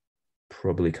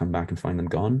probably come back and find them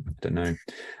gone. I don't know.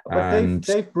 But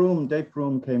Dave Broom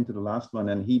came to the last one,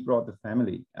 and he brought the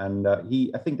family, and I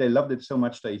think they loved it so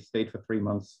much they stayed for 3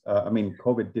 months. I mean,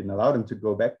 COVID didn't allow them to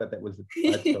go back, but that was a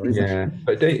side story. Yeah,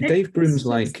 but Dave Broom's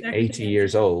like 80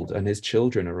 years old, and his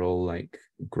children are all like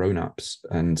grown-ups,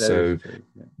 and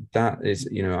that is,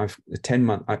 I've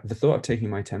the thought of taking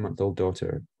my 10-month-old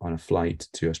daughter on a flight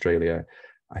to Australia,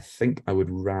 I think I would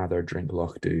rather drink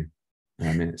Loch Dew.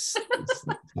 I mean, it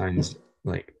sounds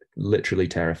like literally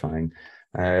terrifying.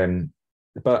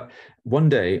 But one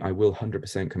day I will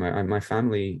 100% come out. My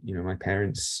family, my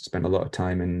parents spent a lot of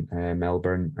time in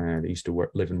Melbourne. They used to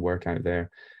live and work out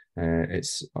there.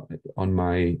 It's on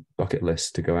my bucket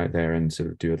list to go out there and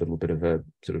sort of do a little bit of a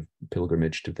sort of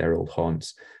pilgrimage to their old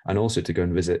haunts, and also to go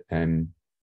and visit, the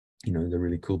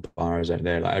really cool bars out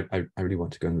there. Like I really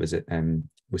want to go and visit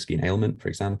Whiskey and Ailment, for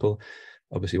example.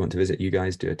 Obviously want to visit you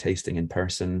guys, do a tasting in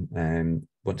person,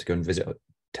 want to go and visit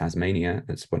Tasmania.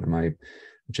 That's one of my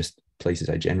just places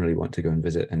I generally want to go and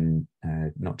visit, and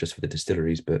not just for the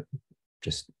distilleries, but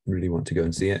just really want to go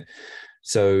and see it.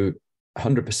 So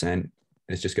 100%,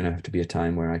 it's just going to have to be a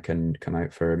time where I can come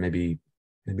out for maybe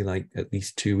like at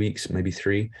least 2 weeks, maybe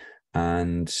 3,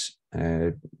 and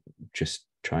just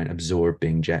try and absorb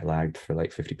being jet lagged for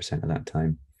like 50% of that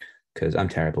time, because I'm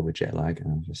terrible with jet lag,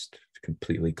 and just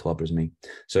completely clobbers me.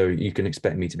 So you can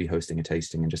expect me to be hosting a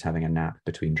tasting and just having a nap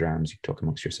between drams. You talk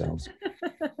amongst yourselves.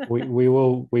 we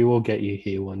will get you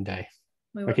here one day.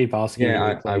 I keep asking.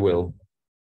 Yeah, I will.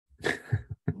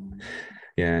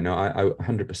 Yeah, no, I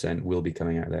 100% will be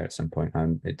coming out there at some point.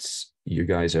 You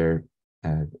guys are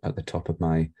at the top of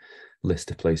my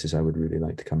list of places I would really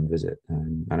like to come and visit,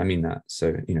 and I mean that.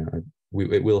 So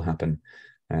it will happen.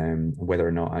 Whether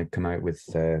or not I come out with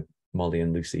Molly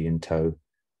and Lucy in tow,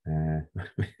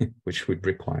 which would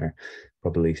require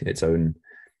probably its own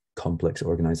complex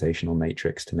organizational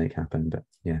matrix to make happen, but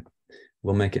yeah,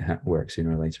 we'll make it work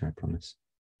sooner or later, I promise.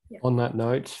 Yeah. On that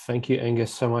note, thank you,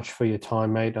 Angus, so much for your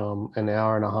time, mate. An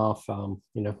hour and a half,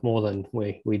 more than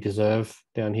we deserve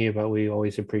down here, but we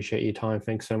always appreciate your time.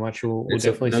 Thanks so much. We'll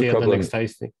definitely see you at the next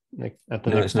tasting.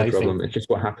 It's no problem. It's just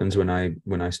what happens when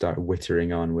I start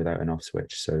wittering on without an off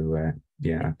switch. So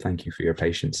thank you for your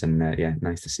patience, and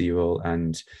nice to see you all,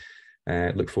 and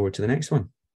look forward to the next one.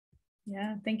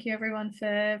 Yeah, thank you everyone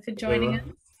for joining us.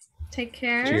 Take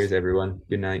care. Cheers, everyone.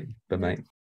 Good night. Bye-bye.